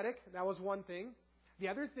anti-Semitic. That was one thing. The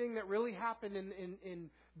other thing that really happened in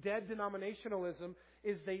dead denominationalism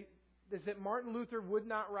is that Martin Luther would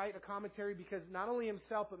not write a commentary because not only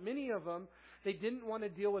himself, but many of them, they didn't want to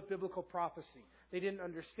deal with biblical prophecy. They didn't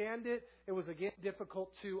understand it. It was, again,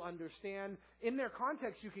 difficult to understand. In their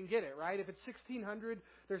context, you can get it, right? If it's 1600,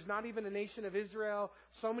 there's not even a nation of Israel.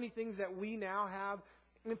 So many things that we now have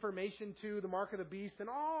information to, the mark of the beast, and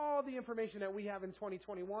all the information that we have in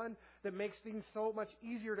 2021 that makes things so much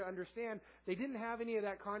easier to understand. They didn't have any of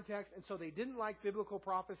that context, and so they didn't like biblical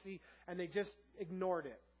prophecy, and they just ignored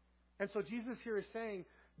it. And so Jesus here is saying,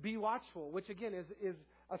 be watchful, which again is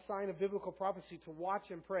a sign of biblical prophecy, to watch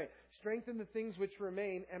and pray. Strengthen the things which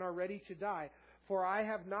remain and are ready to die. For I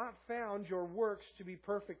have not found your works to be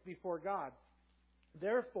perfect before God.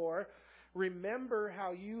 Therefore, remember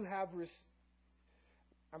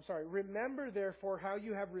therefore how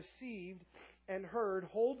you have received and heard,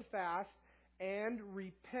 hold fast and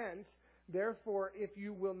repent. Therefore, if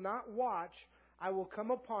you will not watch, I will come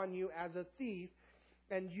upon you as a thief,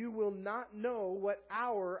 and you will not know what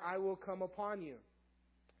hour I will come upon you.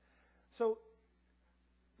 So,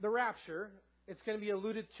 the rapture, it's going to be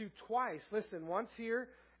alluded to twice. Listen, once here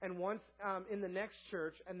and once in the next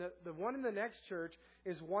church. And the one in the next church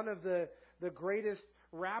is one of the greatest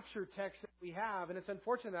rapture texts that we have. And it's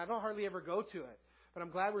unfortunate that I don't hardly ever go to it. But I'm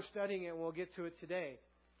glad we're studying it, and we'll get to it today.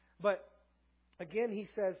 But, again, he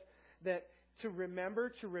says that to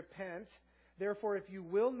remember, to repent. Therefore, if you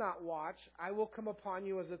will not watch, I will come upon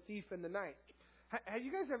you as a thief in the night. Have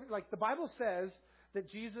you guys ever, the Bible says that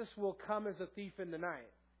Jesus will come as a thief in the night,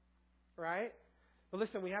 right? But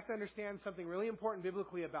listen, we have to understand something really important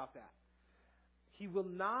biblically about that. He will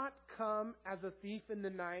not come as a thief in the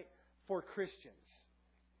night for Christians.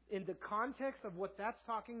 In the context of what that's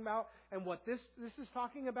talking about and what this is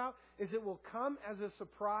talking about, is it will come as a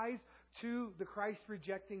surprise to the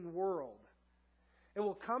Christ-rejecting world. It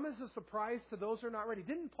will come as a surprise to those who are not ready.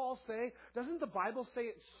 Didn't Paul say, doesn't the Bible say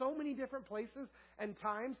at so many different places and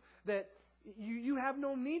times that you have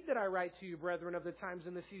no need that I write to you, brethren, of the times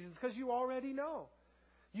and the seasons, because you already know.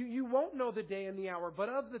 You won't know the day and the hour, but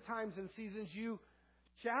of the times and seasons you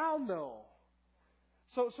shall know.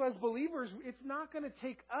 So as believers, it's not going to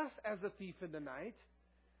take us as a thief in the night.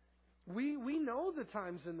 We know the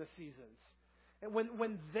times and the seasons. And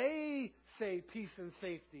when they say peace and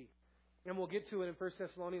safety, and we'll get to it in 1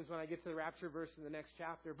 Thessalonians when I get to the rapture verse in the next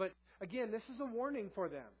chapter. But again, this is a warning for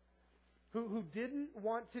them who didn't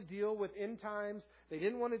want to deal with end times. They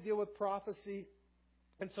didn't want to deal with prophecy.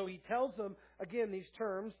 And so he tells them, again, these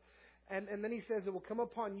terms. And then he says, it will come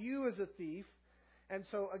upon you as a thief. And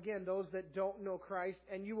so, again, those that don't know Christ,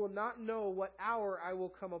 and you will not know what hour I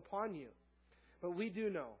will come upon you. But we do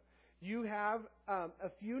know. You have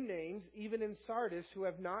a few names, even in Sardis, who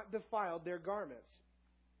have not defiled their garments.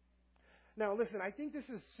 Now, listen, I think this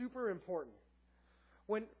is super important.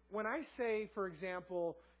 When I say, for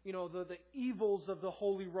example, the evils of the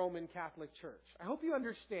Holy Roman Catholic Church, I hope you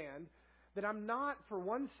understand that I'm not for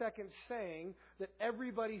 1 second saying that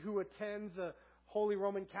everybody who attends a Holy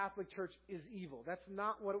Roman Catholic Church is evil. That's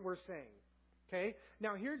not what we're saying. Okay?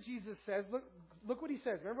 Now, here Jesus says, look what he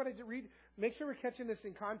says. Remember what I read? Make sure we're catching this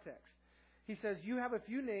in context. He says, you have a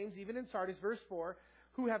few names, even in Sardis, verse 4,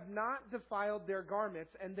 who have not defiled their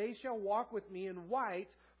garments, and they shall walk with me in white,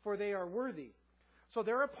 for they are worthy. So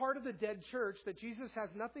they're a part of the dead church that Jesus has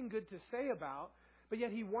nothing good to say about, but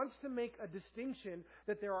yet he wants to make a distinction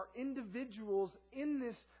that there are individuals in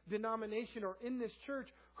this denomination or in this church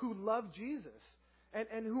who love Jesus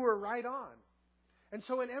and who are right on. And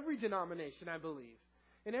so in every denomination, I believe,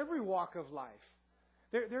 in every walk of life,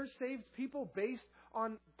 there's saved people based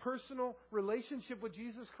on personal relationship with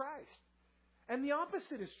Jesus Christ. And the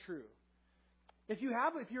opposite is true. If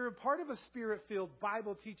you're a part of a Spirit-filled,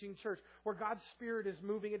 Bible-teaching church where God's Spirit is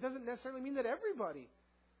moving, it doesn't necessarily mean that everybody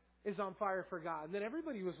is on fire for God and that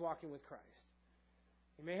everybody was walking with Christ.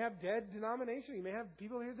 You may have dead denomination. You may have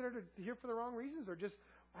people here that are here for the wrong reasons or just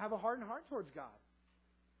have a hardened heart towards God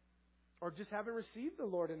or just haven't received the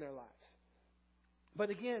Lord in their lives. But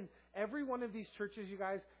again, every one of these churches, you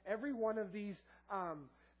guys, every one of these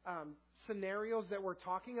scenarios that we're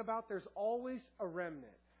talking about, there's always a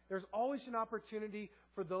remnant. There's always an opportunity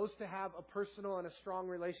for those to have a personal and a strong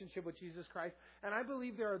relationship with Jesus Christ. And I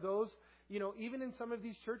believe there are those, even in some of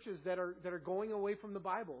these churches that are going away from the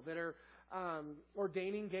Bible, that are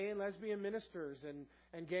ordaining gay and lesbian ministers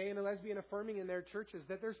and gay and lesbian affirming in their churches,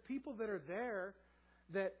 that there's people that are there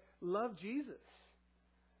that love Jesus.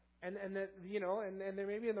 And that, and they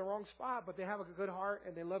may be in the wrong spot, but they have a good heart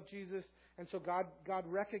and they love Jesus. And so God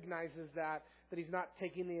recognizes that He's not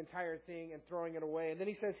taking the entire thing and throwing it away. And then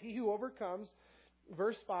He says, he who overcomes,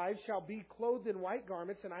 verse 5, shall be clothed in white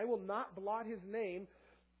garments, and I will not blot his name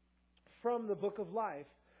from the book of life,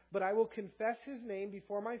 but I will confess his name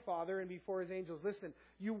before my Father and before his angels. Listen,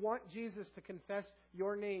 you want Jesus to confess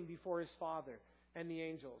your name before his Father and the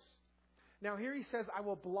angels. Now here He says, I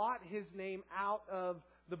will blot his name out of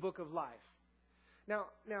the book of life. Now,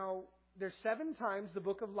 there's 7 times the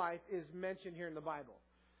book of life is mentioned here in the Bible.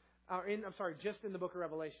 Just in the book of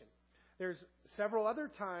Revelation. There's several other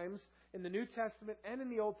times in the New Testament and in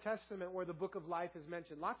the Old Testament where the book of life is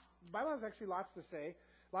mentioned. The Bible has actually lots to say,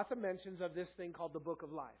 lots of mentions of this thing called the book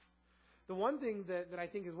of life. The one thing that I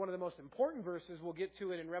think is one of the most important verses, we'll get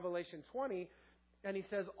to it in Revelation 20, and he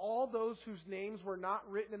says, all those whose names were not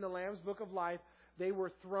written in the Lamb's book of life, they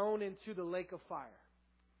were thrown into the lake of fire.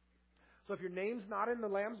 So if your name's not in the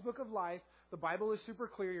Lamb's book of life, the Bible is super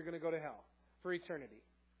clear, you're going to go to hell for eternity.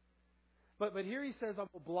 But here he says, I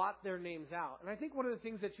will blot their names out. And I think one of the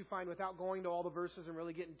things that you find without going to all the verses and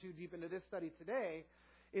really getting too deep into this study today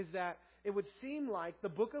is that it would seem like the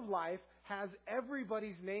book of life has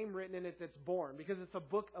everybody's name written in it that's born, because it's a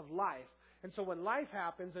book of life. And so when life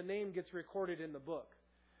happens, a name gets recorded in the book.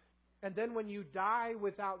 And then when you die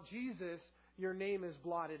without Jesus, your name is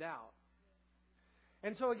blotted out.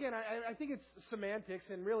 And so again, I think it's semantics,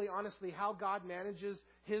 and really honestly how God manages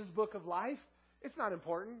His book of life, it's not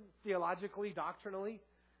important theologically, doctrinally.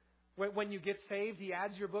 When you get saved, He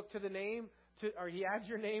adds your book to the name, or He adds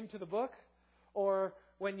your name to the book. Or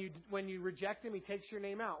when you reject Him, He takes your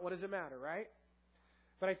name out. What does it matter, right?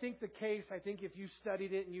 But I think if you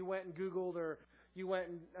studied it and you went and Googled, or you went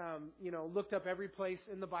and looked up every place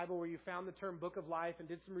in the Bible where you found the term book of life and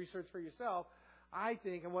did some research for yourself, I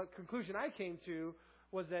think, and what conclusion I came to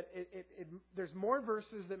was that there's more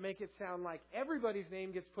verses that make it sound like everybody's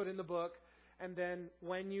name gets put in the book. And then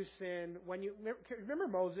when you sin, remember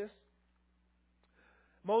Moses?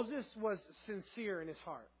 Moses was sincere in his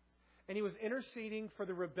heart. And he was interceding for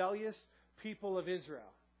the rebellious people of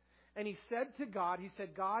Israel. And he said to God,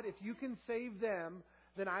 God, if you can save them,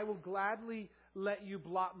 then I will gladly let you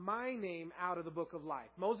blot my name out of the book of life.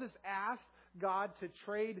 Moses asked God to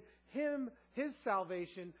trade him his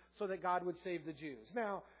salvation so that God would save the Jews.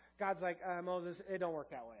 Now, God's like, Moses, it don't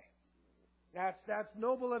work that way. That's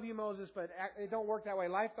noble of you, Moses, but it don't work that way.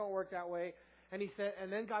 Life don't work that way. And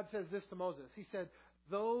then God says this to Moses. He said,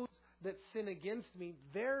 those that sin against me,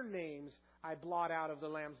 their names I blot out of the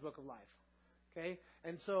Lamb's book of life. Okay?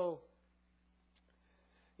 And so,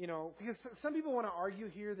 because some people want to argue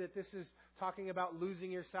here that this is talking about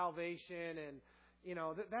losing your salvation, and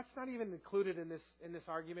that's not even included in this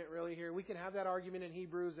argument really here. We can have that argument in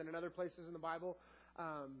Hebrews and in other places in the Bible.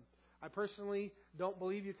 I personally don't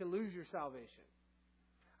believe you can lose your salvation.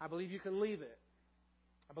 I believe you can leave it.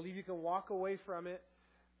 I believe you can walk away from it,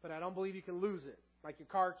 but I don't believe you can lose it. Like your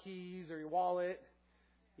car keys or your wallet.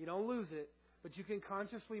 You don't lose it, but you can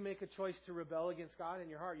consciously make a choice to rebel against God in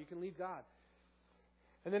your heart. You can leave God.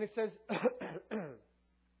 And then it says,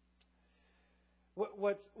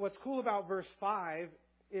 what's cool about verse 5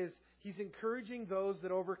 is he's encouraging those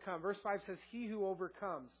that overcome. Verse 5 says, he who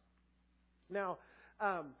overcomes. Now,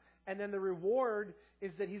 and then the reward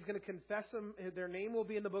is that he's going to confess them. Their name will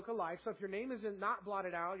be in the book of life. So if your name isn't not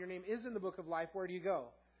blotted out, your name is in the book of life, where do you go?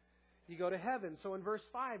 You go to heaven. So in verse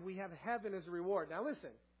 5, we have heaven as a reward. Now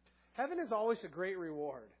listen, heaven is always a great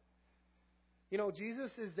reward.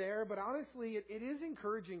 Jesus is there, but honestly, it is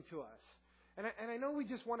encouraging to us. And I know we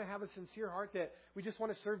just want to have a sincere heart that we just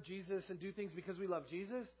want to serve Jesus and do things because we love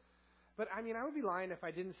Jesus. But I would be lying if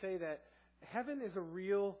I didn't say that heaven is a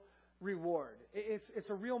real reward. It's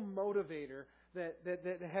a real motivator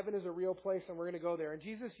that heaven is a real place and we're going to go there. And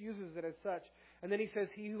Jesus uses it as such. And then he says,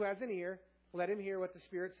 he who has an ear, let him hear what the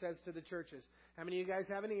Spirit says to the churches. How many of you guys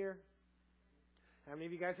have an ear? How many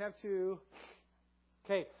of you guys have two?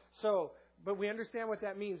 Okay, so, but we understand what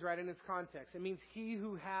that means, right, in its context. It means he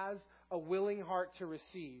who has a willing heart to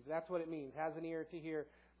receive. That's what it means. Has an ear to hear.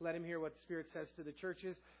 Let him hear what the Spirit says to the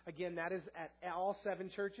churches. Again, that is at all 7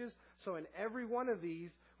 churches. So in every one of these,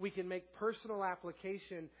 we can make personal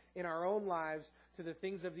application in our own lives to the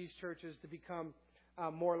things of these churches to become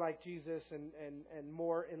more like Jesus and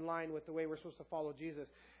more in line with the way we're supposed to follow Jesus.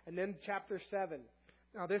 And then chapter 7.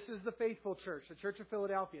 Now this is the faithful church, the Church of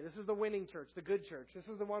Philadelphia. This is the winning church, the good church. This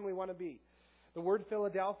is the one we want to be. The word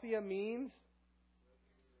Philadelphia means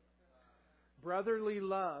brotherly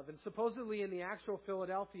love. And supposedly in the actual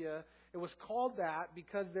Philadelphia, it was called that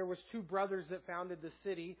because there was 2 brothers that founded the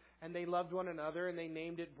city, and they loved one another, and they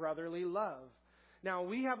named it brotherly love. Now,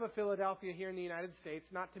 we have a Philadelphia here in the United States,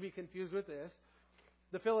 not to be confused with this.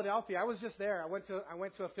 The Philadelphia, I was just there. I went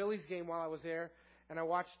to a Phillies game while I was there, and I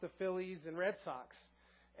watched the Phillies and Red Sox.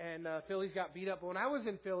 And Phillies got beat up. But when I was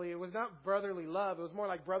in Philly, it was not brotherly love. It was more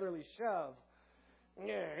like brotherly shove.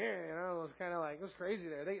 Yeah, you know, it was kind of like, it was crazy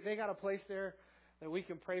there. They got a place there that we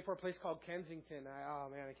can pray for, a place called Kensington.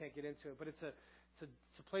 I can't get into it. But it's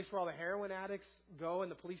a place where all the heroin addicts go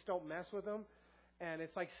and the police don't mess with them. And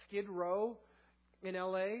it's like Skid Row in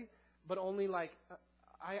L.A., but only like,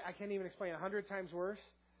 I can't even explain, 100 times worse.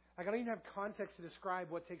 Like, I don't even have context to describe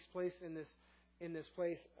what takes place in this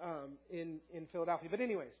place in Philadelphia. But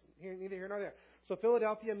anyways, neither here nor there. So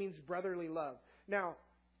Philadelphia means brotherly love. Now,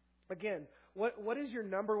 again, what is your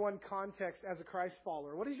number one context as a Christ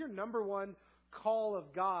follower? What is your number one call of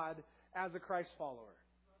God as a Christ follower?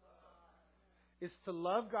 Is to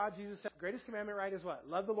love God. Jesus said the greatest commandment, right, is what?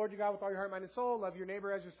 Love the Lord your God with all your heart, mind, and soul. Love your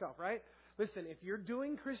neighbor as yourself, right? Listen, if you're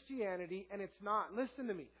doing Christianity and it's not, listen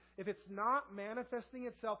to me, if it's not manifesting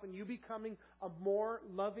itself in you becoming a more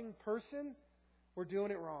loving person, we're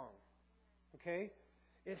doing it wrong. Okay?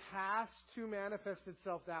 It has to manifest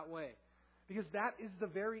itself that way. Because that is the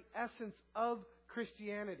very essence of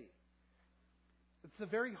Christianity. It's the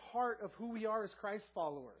very heart of who we are as Christ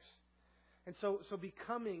followers. And so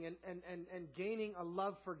becoming and gaining a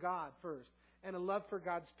love for God first, and a love for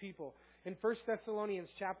God's people. In 1 Thessalonians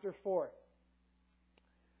chapter 4,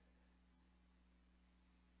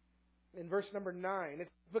 in verse number 9, it's,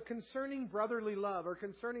 but concerning brotherly love, or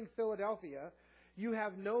concerning Philadelphia, you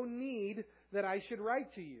have no need that I should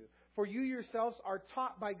write to you. For you yourselves are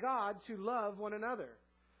taught by God to love one another.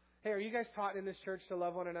 Hey, are you guys taught in this church to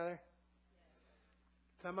love one another?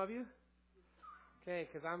 Some of you? Okay,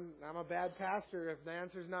 because I'm a bad pastor if the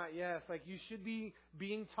answer is not yes. Like, you should be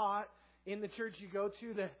being taught in the church you go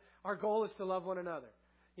to that our goal is to love one another.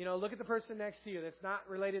 You know, look at the person next to you that's not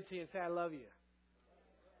related to you and say, I love you.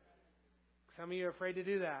 Some of you are afraid to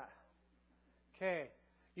do that. Okay.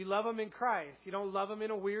 You love them in Christ. You don't love them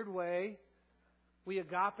in a weird way. We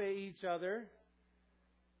agape each other.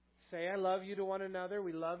 Say, I love you to one another.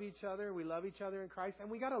 We love each other. We love each other in Christ.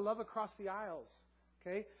 And we got to love across the aisles.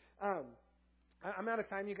 Okay? I'm out of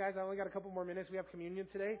time, you guys. I only got a couple more minutes. We have communion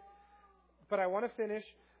today. But I want to finish.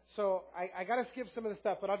 So I got to skip some of the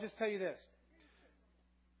stuff, but I'll just tell you this.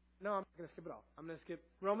 No, I'm not going to skip it all. I'm going to skip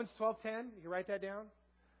Romans 12:10. You can write that down.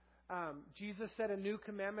 Jesus said, a new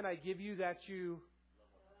commandment I give you, that you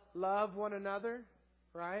love one another.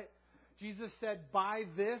 Right? Jesus said, by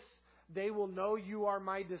this they will know you are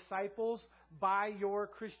my disciples. Buy your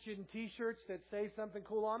Christian t-shirts that say something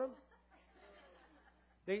cool on them.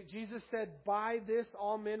 Jesus said, by this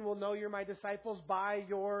all men will know you're my disciples. Buy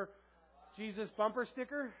your Jesus bumper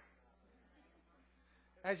sticker.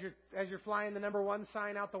 As you're flying the number 1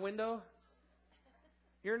 sign out the window.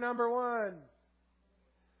 You're number 1.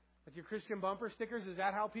 With your Christian bumper stickers, is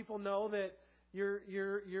that how people know that you're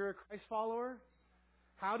a Christ follower?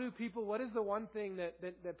 How do people, what is the one thing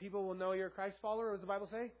that people will know you're a Christ follower? What does the Bible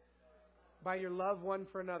say? By your love one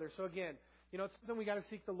for another. So again, you know, it's something we got to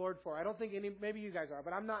seek the Lord for. I don't think maybe you guys are,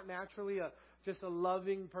 but I'm not naturally just a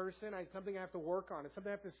loving person. It's something I have to work on. It's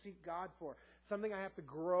something I have to seek God for. It's something I have to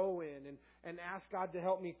grow in and ask God to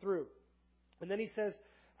help me through. And then he says,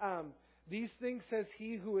 these things says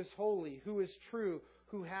he who is holy, who is true,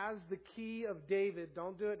 who has the key of David.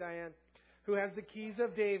 Don't do it, Diane. Who has the keys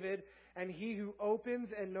of David, and he who opens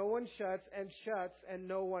and no one shuts, and shuts and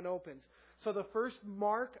no one opens. So the first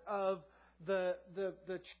mark of the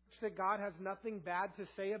church that God has nothing bad to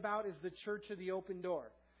say about is the church of the open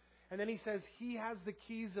door. And then he says he has the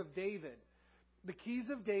keys of David. The keys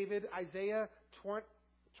of David, Isaiah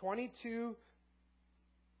 22,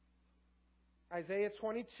 I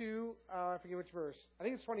forget which verse. I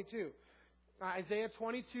think it's 22. Isaiah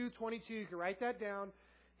 22:22. You can write that down.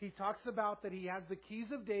 He talks about that he has the keys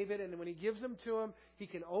of David, and when he gives them to him, he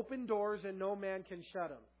can open doors and no man can shut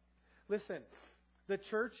them. Listen, the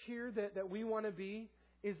church here that we want to be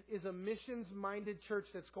is a missions-minded church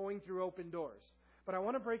that's going through open doors. But I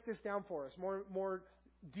want to break this down for us more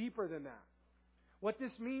deeper than that. What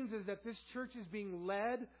this means is that this church is being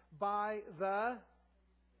led by the...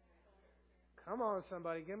 Come on,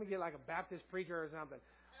 somebody. Let me get like a Baptist preacher or something.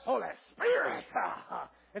 Holy Spirit!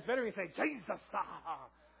 It's better when you say, Jesus!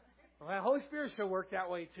 Well, the Holy Spirit should work that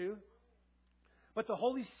way too. But the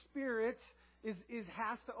Holy Spirit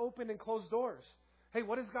has to open and close doors. Hey,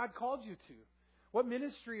 what has God called you to? What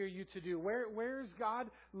ministry are you to do? Where is God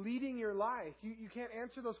leading your life? You can't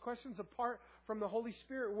answer those questions apart from the Holy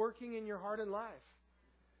Spirit working in your heart and life.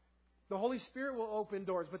 The Holy Spirit will open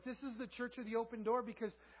doors. But this is the church of the open door,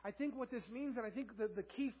 because I think what this means, and I think the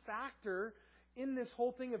key factor in this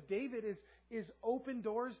whole thing of David is open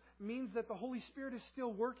doors means that the Holy Spirit is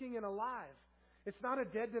still working and alive. It's not a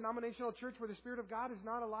dead denominational church where the Spirit of God is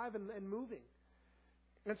not alive and moving.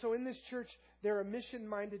 And so in this church, they're a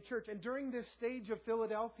mission-minded church. And during this stage of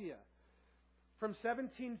Philadelphia, from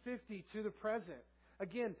 1750 to the present,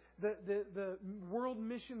 again, the world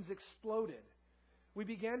missions exploded. We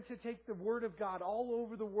began to take the Word of God all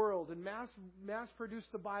over the world and mass produce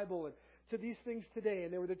the Bible and to these things today.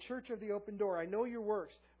 And they were the church of the open door. I know your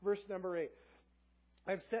works, verse number 8.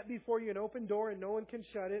 I've set before you an open door and no one can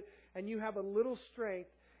shut it. And you have a little strength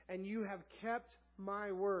and you have kept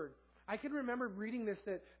my word. I can remember reading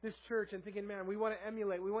this church and thinking, man, we want to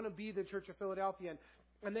emulate. We want to be the church of Philadelphia.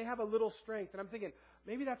 And they have a little strength. And I'm thinking,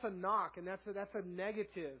 maybe that's a knock and that's a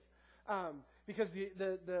negative. Because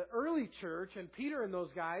the early church and Peter and those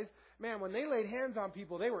guys, man, when they laid hands on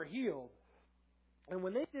people, they were healed. And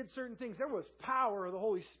when they did certain things, there was power of the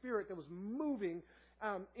Holy Spirit that was moving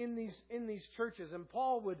in these churches. And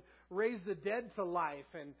Paul would raise the dead to life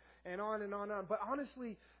and on and on and on. But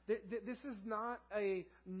honestly, this is not a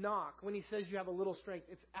knock when he says you have a little strength.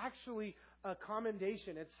 It's actually a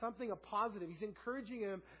commendation. It's something, a positive. He's encouraging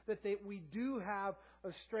them that we do have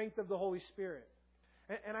a strength of the Holy Spirit.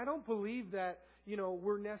 And I don't believe that,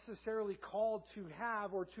 we're necessarily called to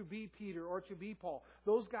have or to be Peter or to be Paul.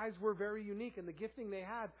 Those guys were very unique, and the gifting they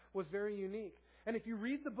had was very unique. And if you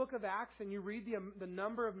read the book of Acts and you read the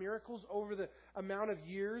number of miracles over the amount of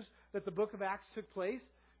years that the book of Acts took place,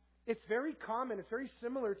 it's very common. It's very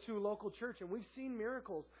similar to local church. And we've seen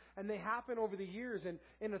miracles, and they happen over the years. And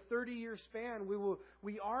in a 30-year span,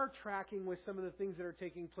 we are tracking with some of the things that are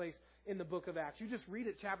taking place in the book of Acts. You just read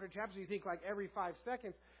it chapter to chapter, you think like every 5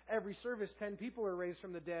 seconds, every service, 10 people are raised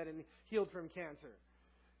from the dead and healed from cancer.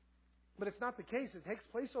 But it's not the case. It takes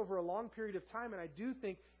place over a long period of time, and I do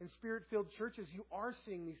think in Spirit-filled churches you are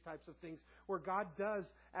seeing these types of things where God does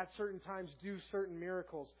at certain times do certain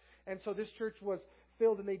miracles. And so this church was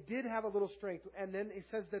filled, and they did have a little strength. And then it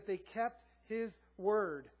says that they kept His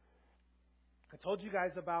word. I told you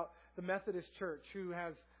guys about the Methodist Church who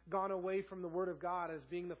has gone away from the Word of God as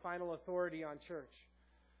being the final authority on church.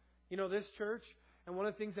 This church, and one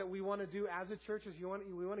of the things that we want to do as a church is we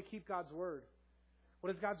want to keep God's Word.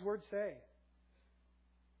 What does God's Word say?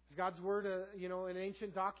 Is God's Word an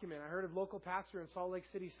ancient document? I heard a local pastor in Salt Lake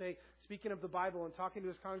City say, speaking of the Bible and talking to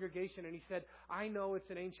his congregation, and he said, I know it's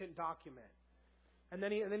an ancient document. And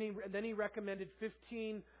then he recommended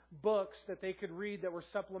 15 books that they could read that were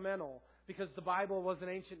supplemental, because the Bible was an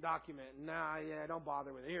ancient document. Don't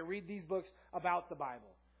bother with it. Here, read these books about the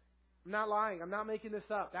Bible. I'm not lying. I'm not making this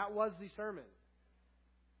up. That was the sermon.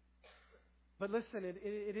 But listen,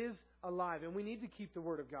 it is alive, and we need to keep the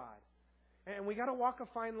Word of God. And we got to walk a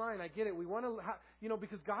fine line. I get it. We want to,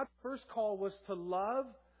 because God's first call was to love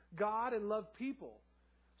God and love people.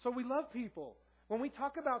 So we love people. When we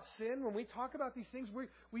talk about sin, when we talk about these things,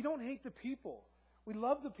 we don't hate the people. We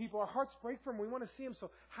love the people. Our hearts break for them. We want to see them.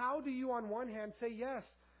 So how do you, on one hand, say, yes,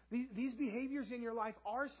 these behaviors in your life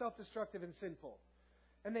are self-destructive and sinful.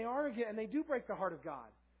 And they are, again, and they do break the heart of God.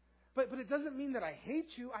 But it doesn't mean that I hate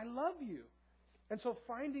you. I love you. And so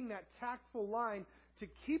finding that tactful line to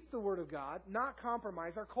keep the Word of God, not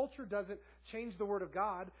compromise. Our culture doesn't change the Word of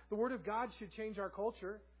God. The Word of God should change our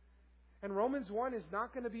culture. And Romans 1 is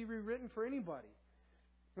not going to be rewritten for anybody.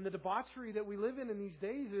 And the debauchery that we live in these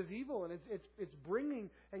days is evil, and it's bringing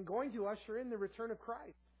and going to usher in the return of Christ.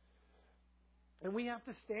 And we have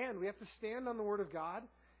to stand. We have to stand on the Word of God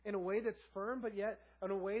in a way that's firm, but yet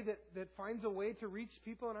in a way that finds a way to reach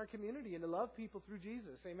people in our community and to love people through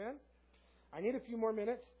Jesus. Amen? I need a few more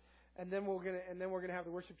minutes, and then we're gonna have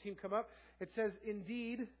the worship team come up. It says,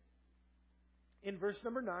 indeed, in verse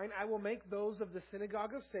number 9, I will make those of the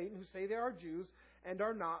synagogue of Satan who say they are Jews and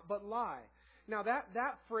are not, but lie. Now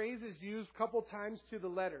that phrase is used a couple times to the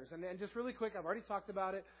letters. And just really quick, I've already talked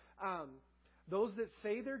about it. Those that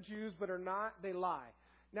say they're Jews but are not, they lie.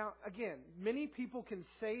 Now, again, many people can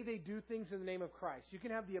say they do things in the name of Christ. You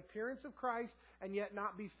can have the appearance of Christ and yet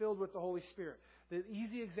not be filled with the Holy Spirit. The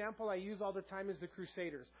easy example I use all the time is the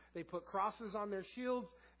Crusaders. They put crosses on their shields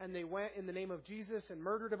and they went in the name of Jesus and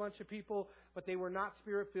murdered a bunch of people, but they were not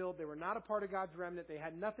Spirit-filled. They were not a part of God's remnant. They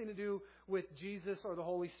had nothing to do with Jesus or the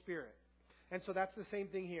Holy Spirit. And so that's the same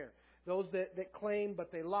thing here. Those that claim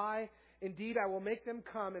but they lie. Indeed, I will make them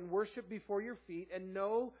come and worship before your feet and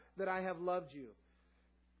know that I have loved you.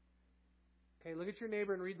 Okay, look at your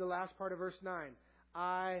neighbor and read the last part of verse 9.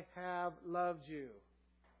 I have loved you.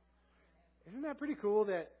 Isn't that pretty cool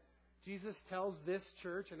that Jesus tells this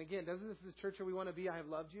church, and again, doesn't this is the church that we want to be, I have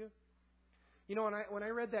loved you? You know, when I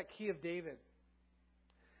read that Key of David,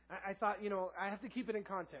 I thought, I have to keep it in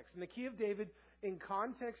context. And the Key of David, in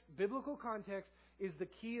context, biblical context, is the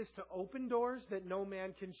key is to open doors that no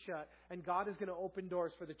man can shut. And God is going to open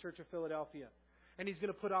doors for the Church of Philadelphia. And He's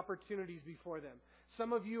going to put opportunities before them.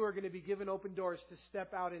 Some of you are going to be given open doors to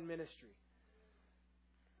step out in ministry.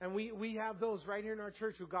 And we have those right here in our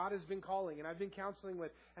church who God has been calling and I've been counseling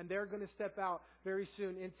with. And they're going to step out very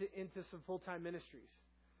soon into some full-time ministries.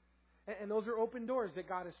 And those are open doors that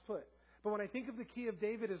God has put. But when I think of the Key of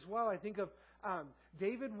David as well, I think of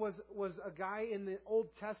David was a guy in the Old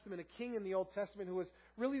Testament, a king in the Old Testament who was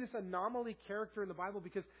really this anomaly character in the Bible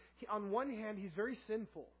because on one hand, he's very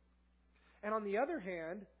sinful. And on the other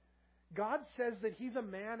hand, God says that he's a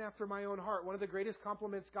man after my own heart. One of the greatest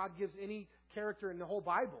compliments God gives any character in the whole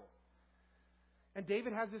Bible. And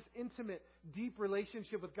David has this intimate, deep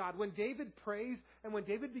relationship with God. When David prays and when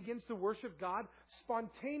David begins to worship God,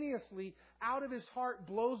 spontaneously out of his heart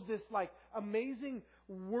blows this like amazing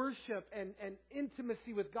worship and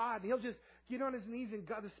intimacy with God. He'll just get on his knees and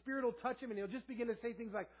God, the Spirit will touch him and he'll just begin to say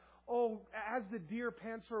things like, oh, as the deer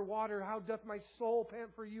pants for water, how doth my soul pant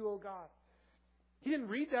for you, O God. He didn't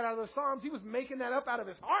read that out of the Psalms. He was making that up out of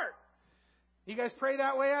his heart. You guys pray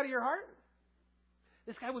that way out of your heart?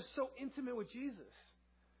 This guy was so intimate with Jesus.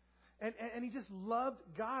 And he just loved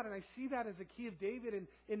God. And I see that as a Key of David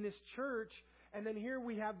in this church. And then here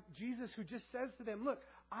we have Jesus who just says to them, look,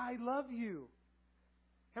 I love you.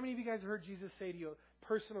 How many of you guys have heard Jesus say to you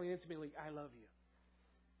personally, intimately, I love you?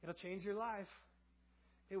 It'll change your life.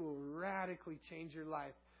 It will radically change your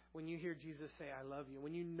life when you hear Jesus say, I love you.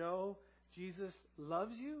 When you know Jesus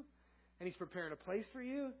loves you and He's preparing a place for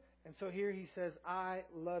you. And so here He says, I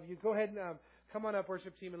love you. Go ahead and come on up,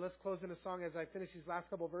 worship team, and let's close in a song as I finish these last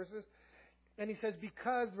couple of verses. And He says,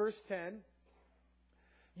 because, verse 10,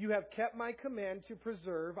 you have kept my command to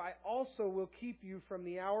preserve, I also will keep you from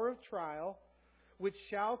the hour of trial, which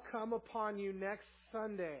shall come upon you next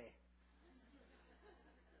Sunday.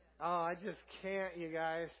 Oh, I just can't, you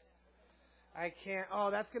guys. I can't.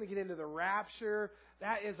 Oh, that's going to get into the rapture.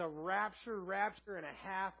 That is a rapture and a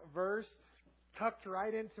half verse tucked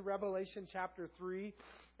right into Revelation chapter 3.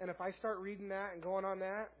 And if I start reading that and going on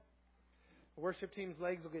that, the worship team's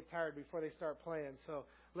legs will get tired before they start playing. So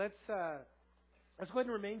let's go ahead and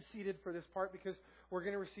remain seated for this part because we're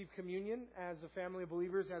going to receive communion as a family of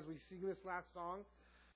believers as we sing this last song.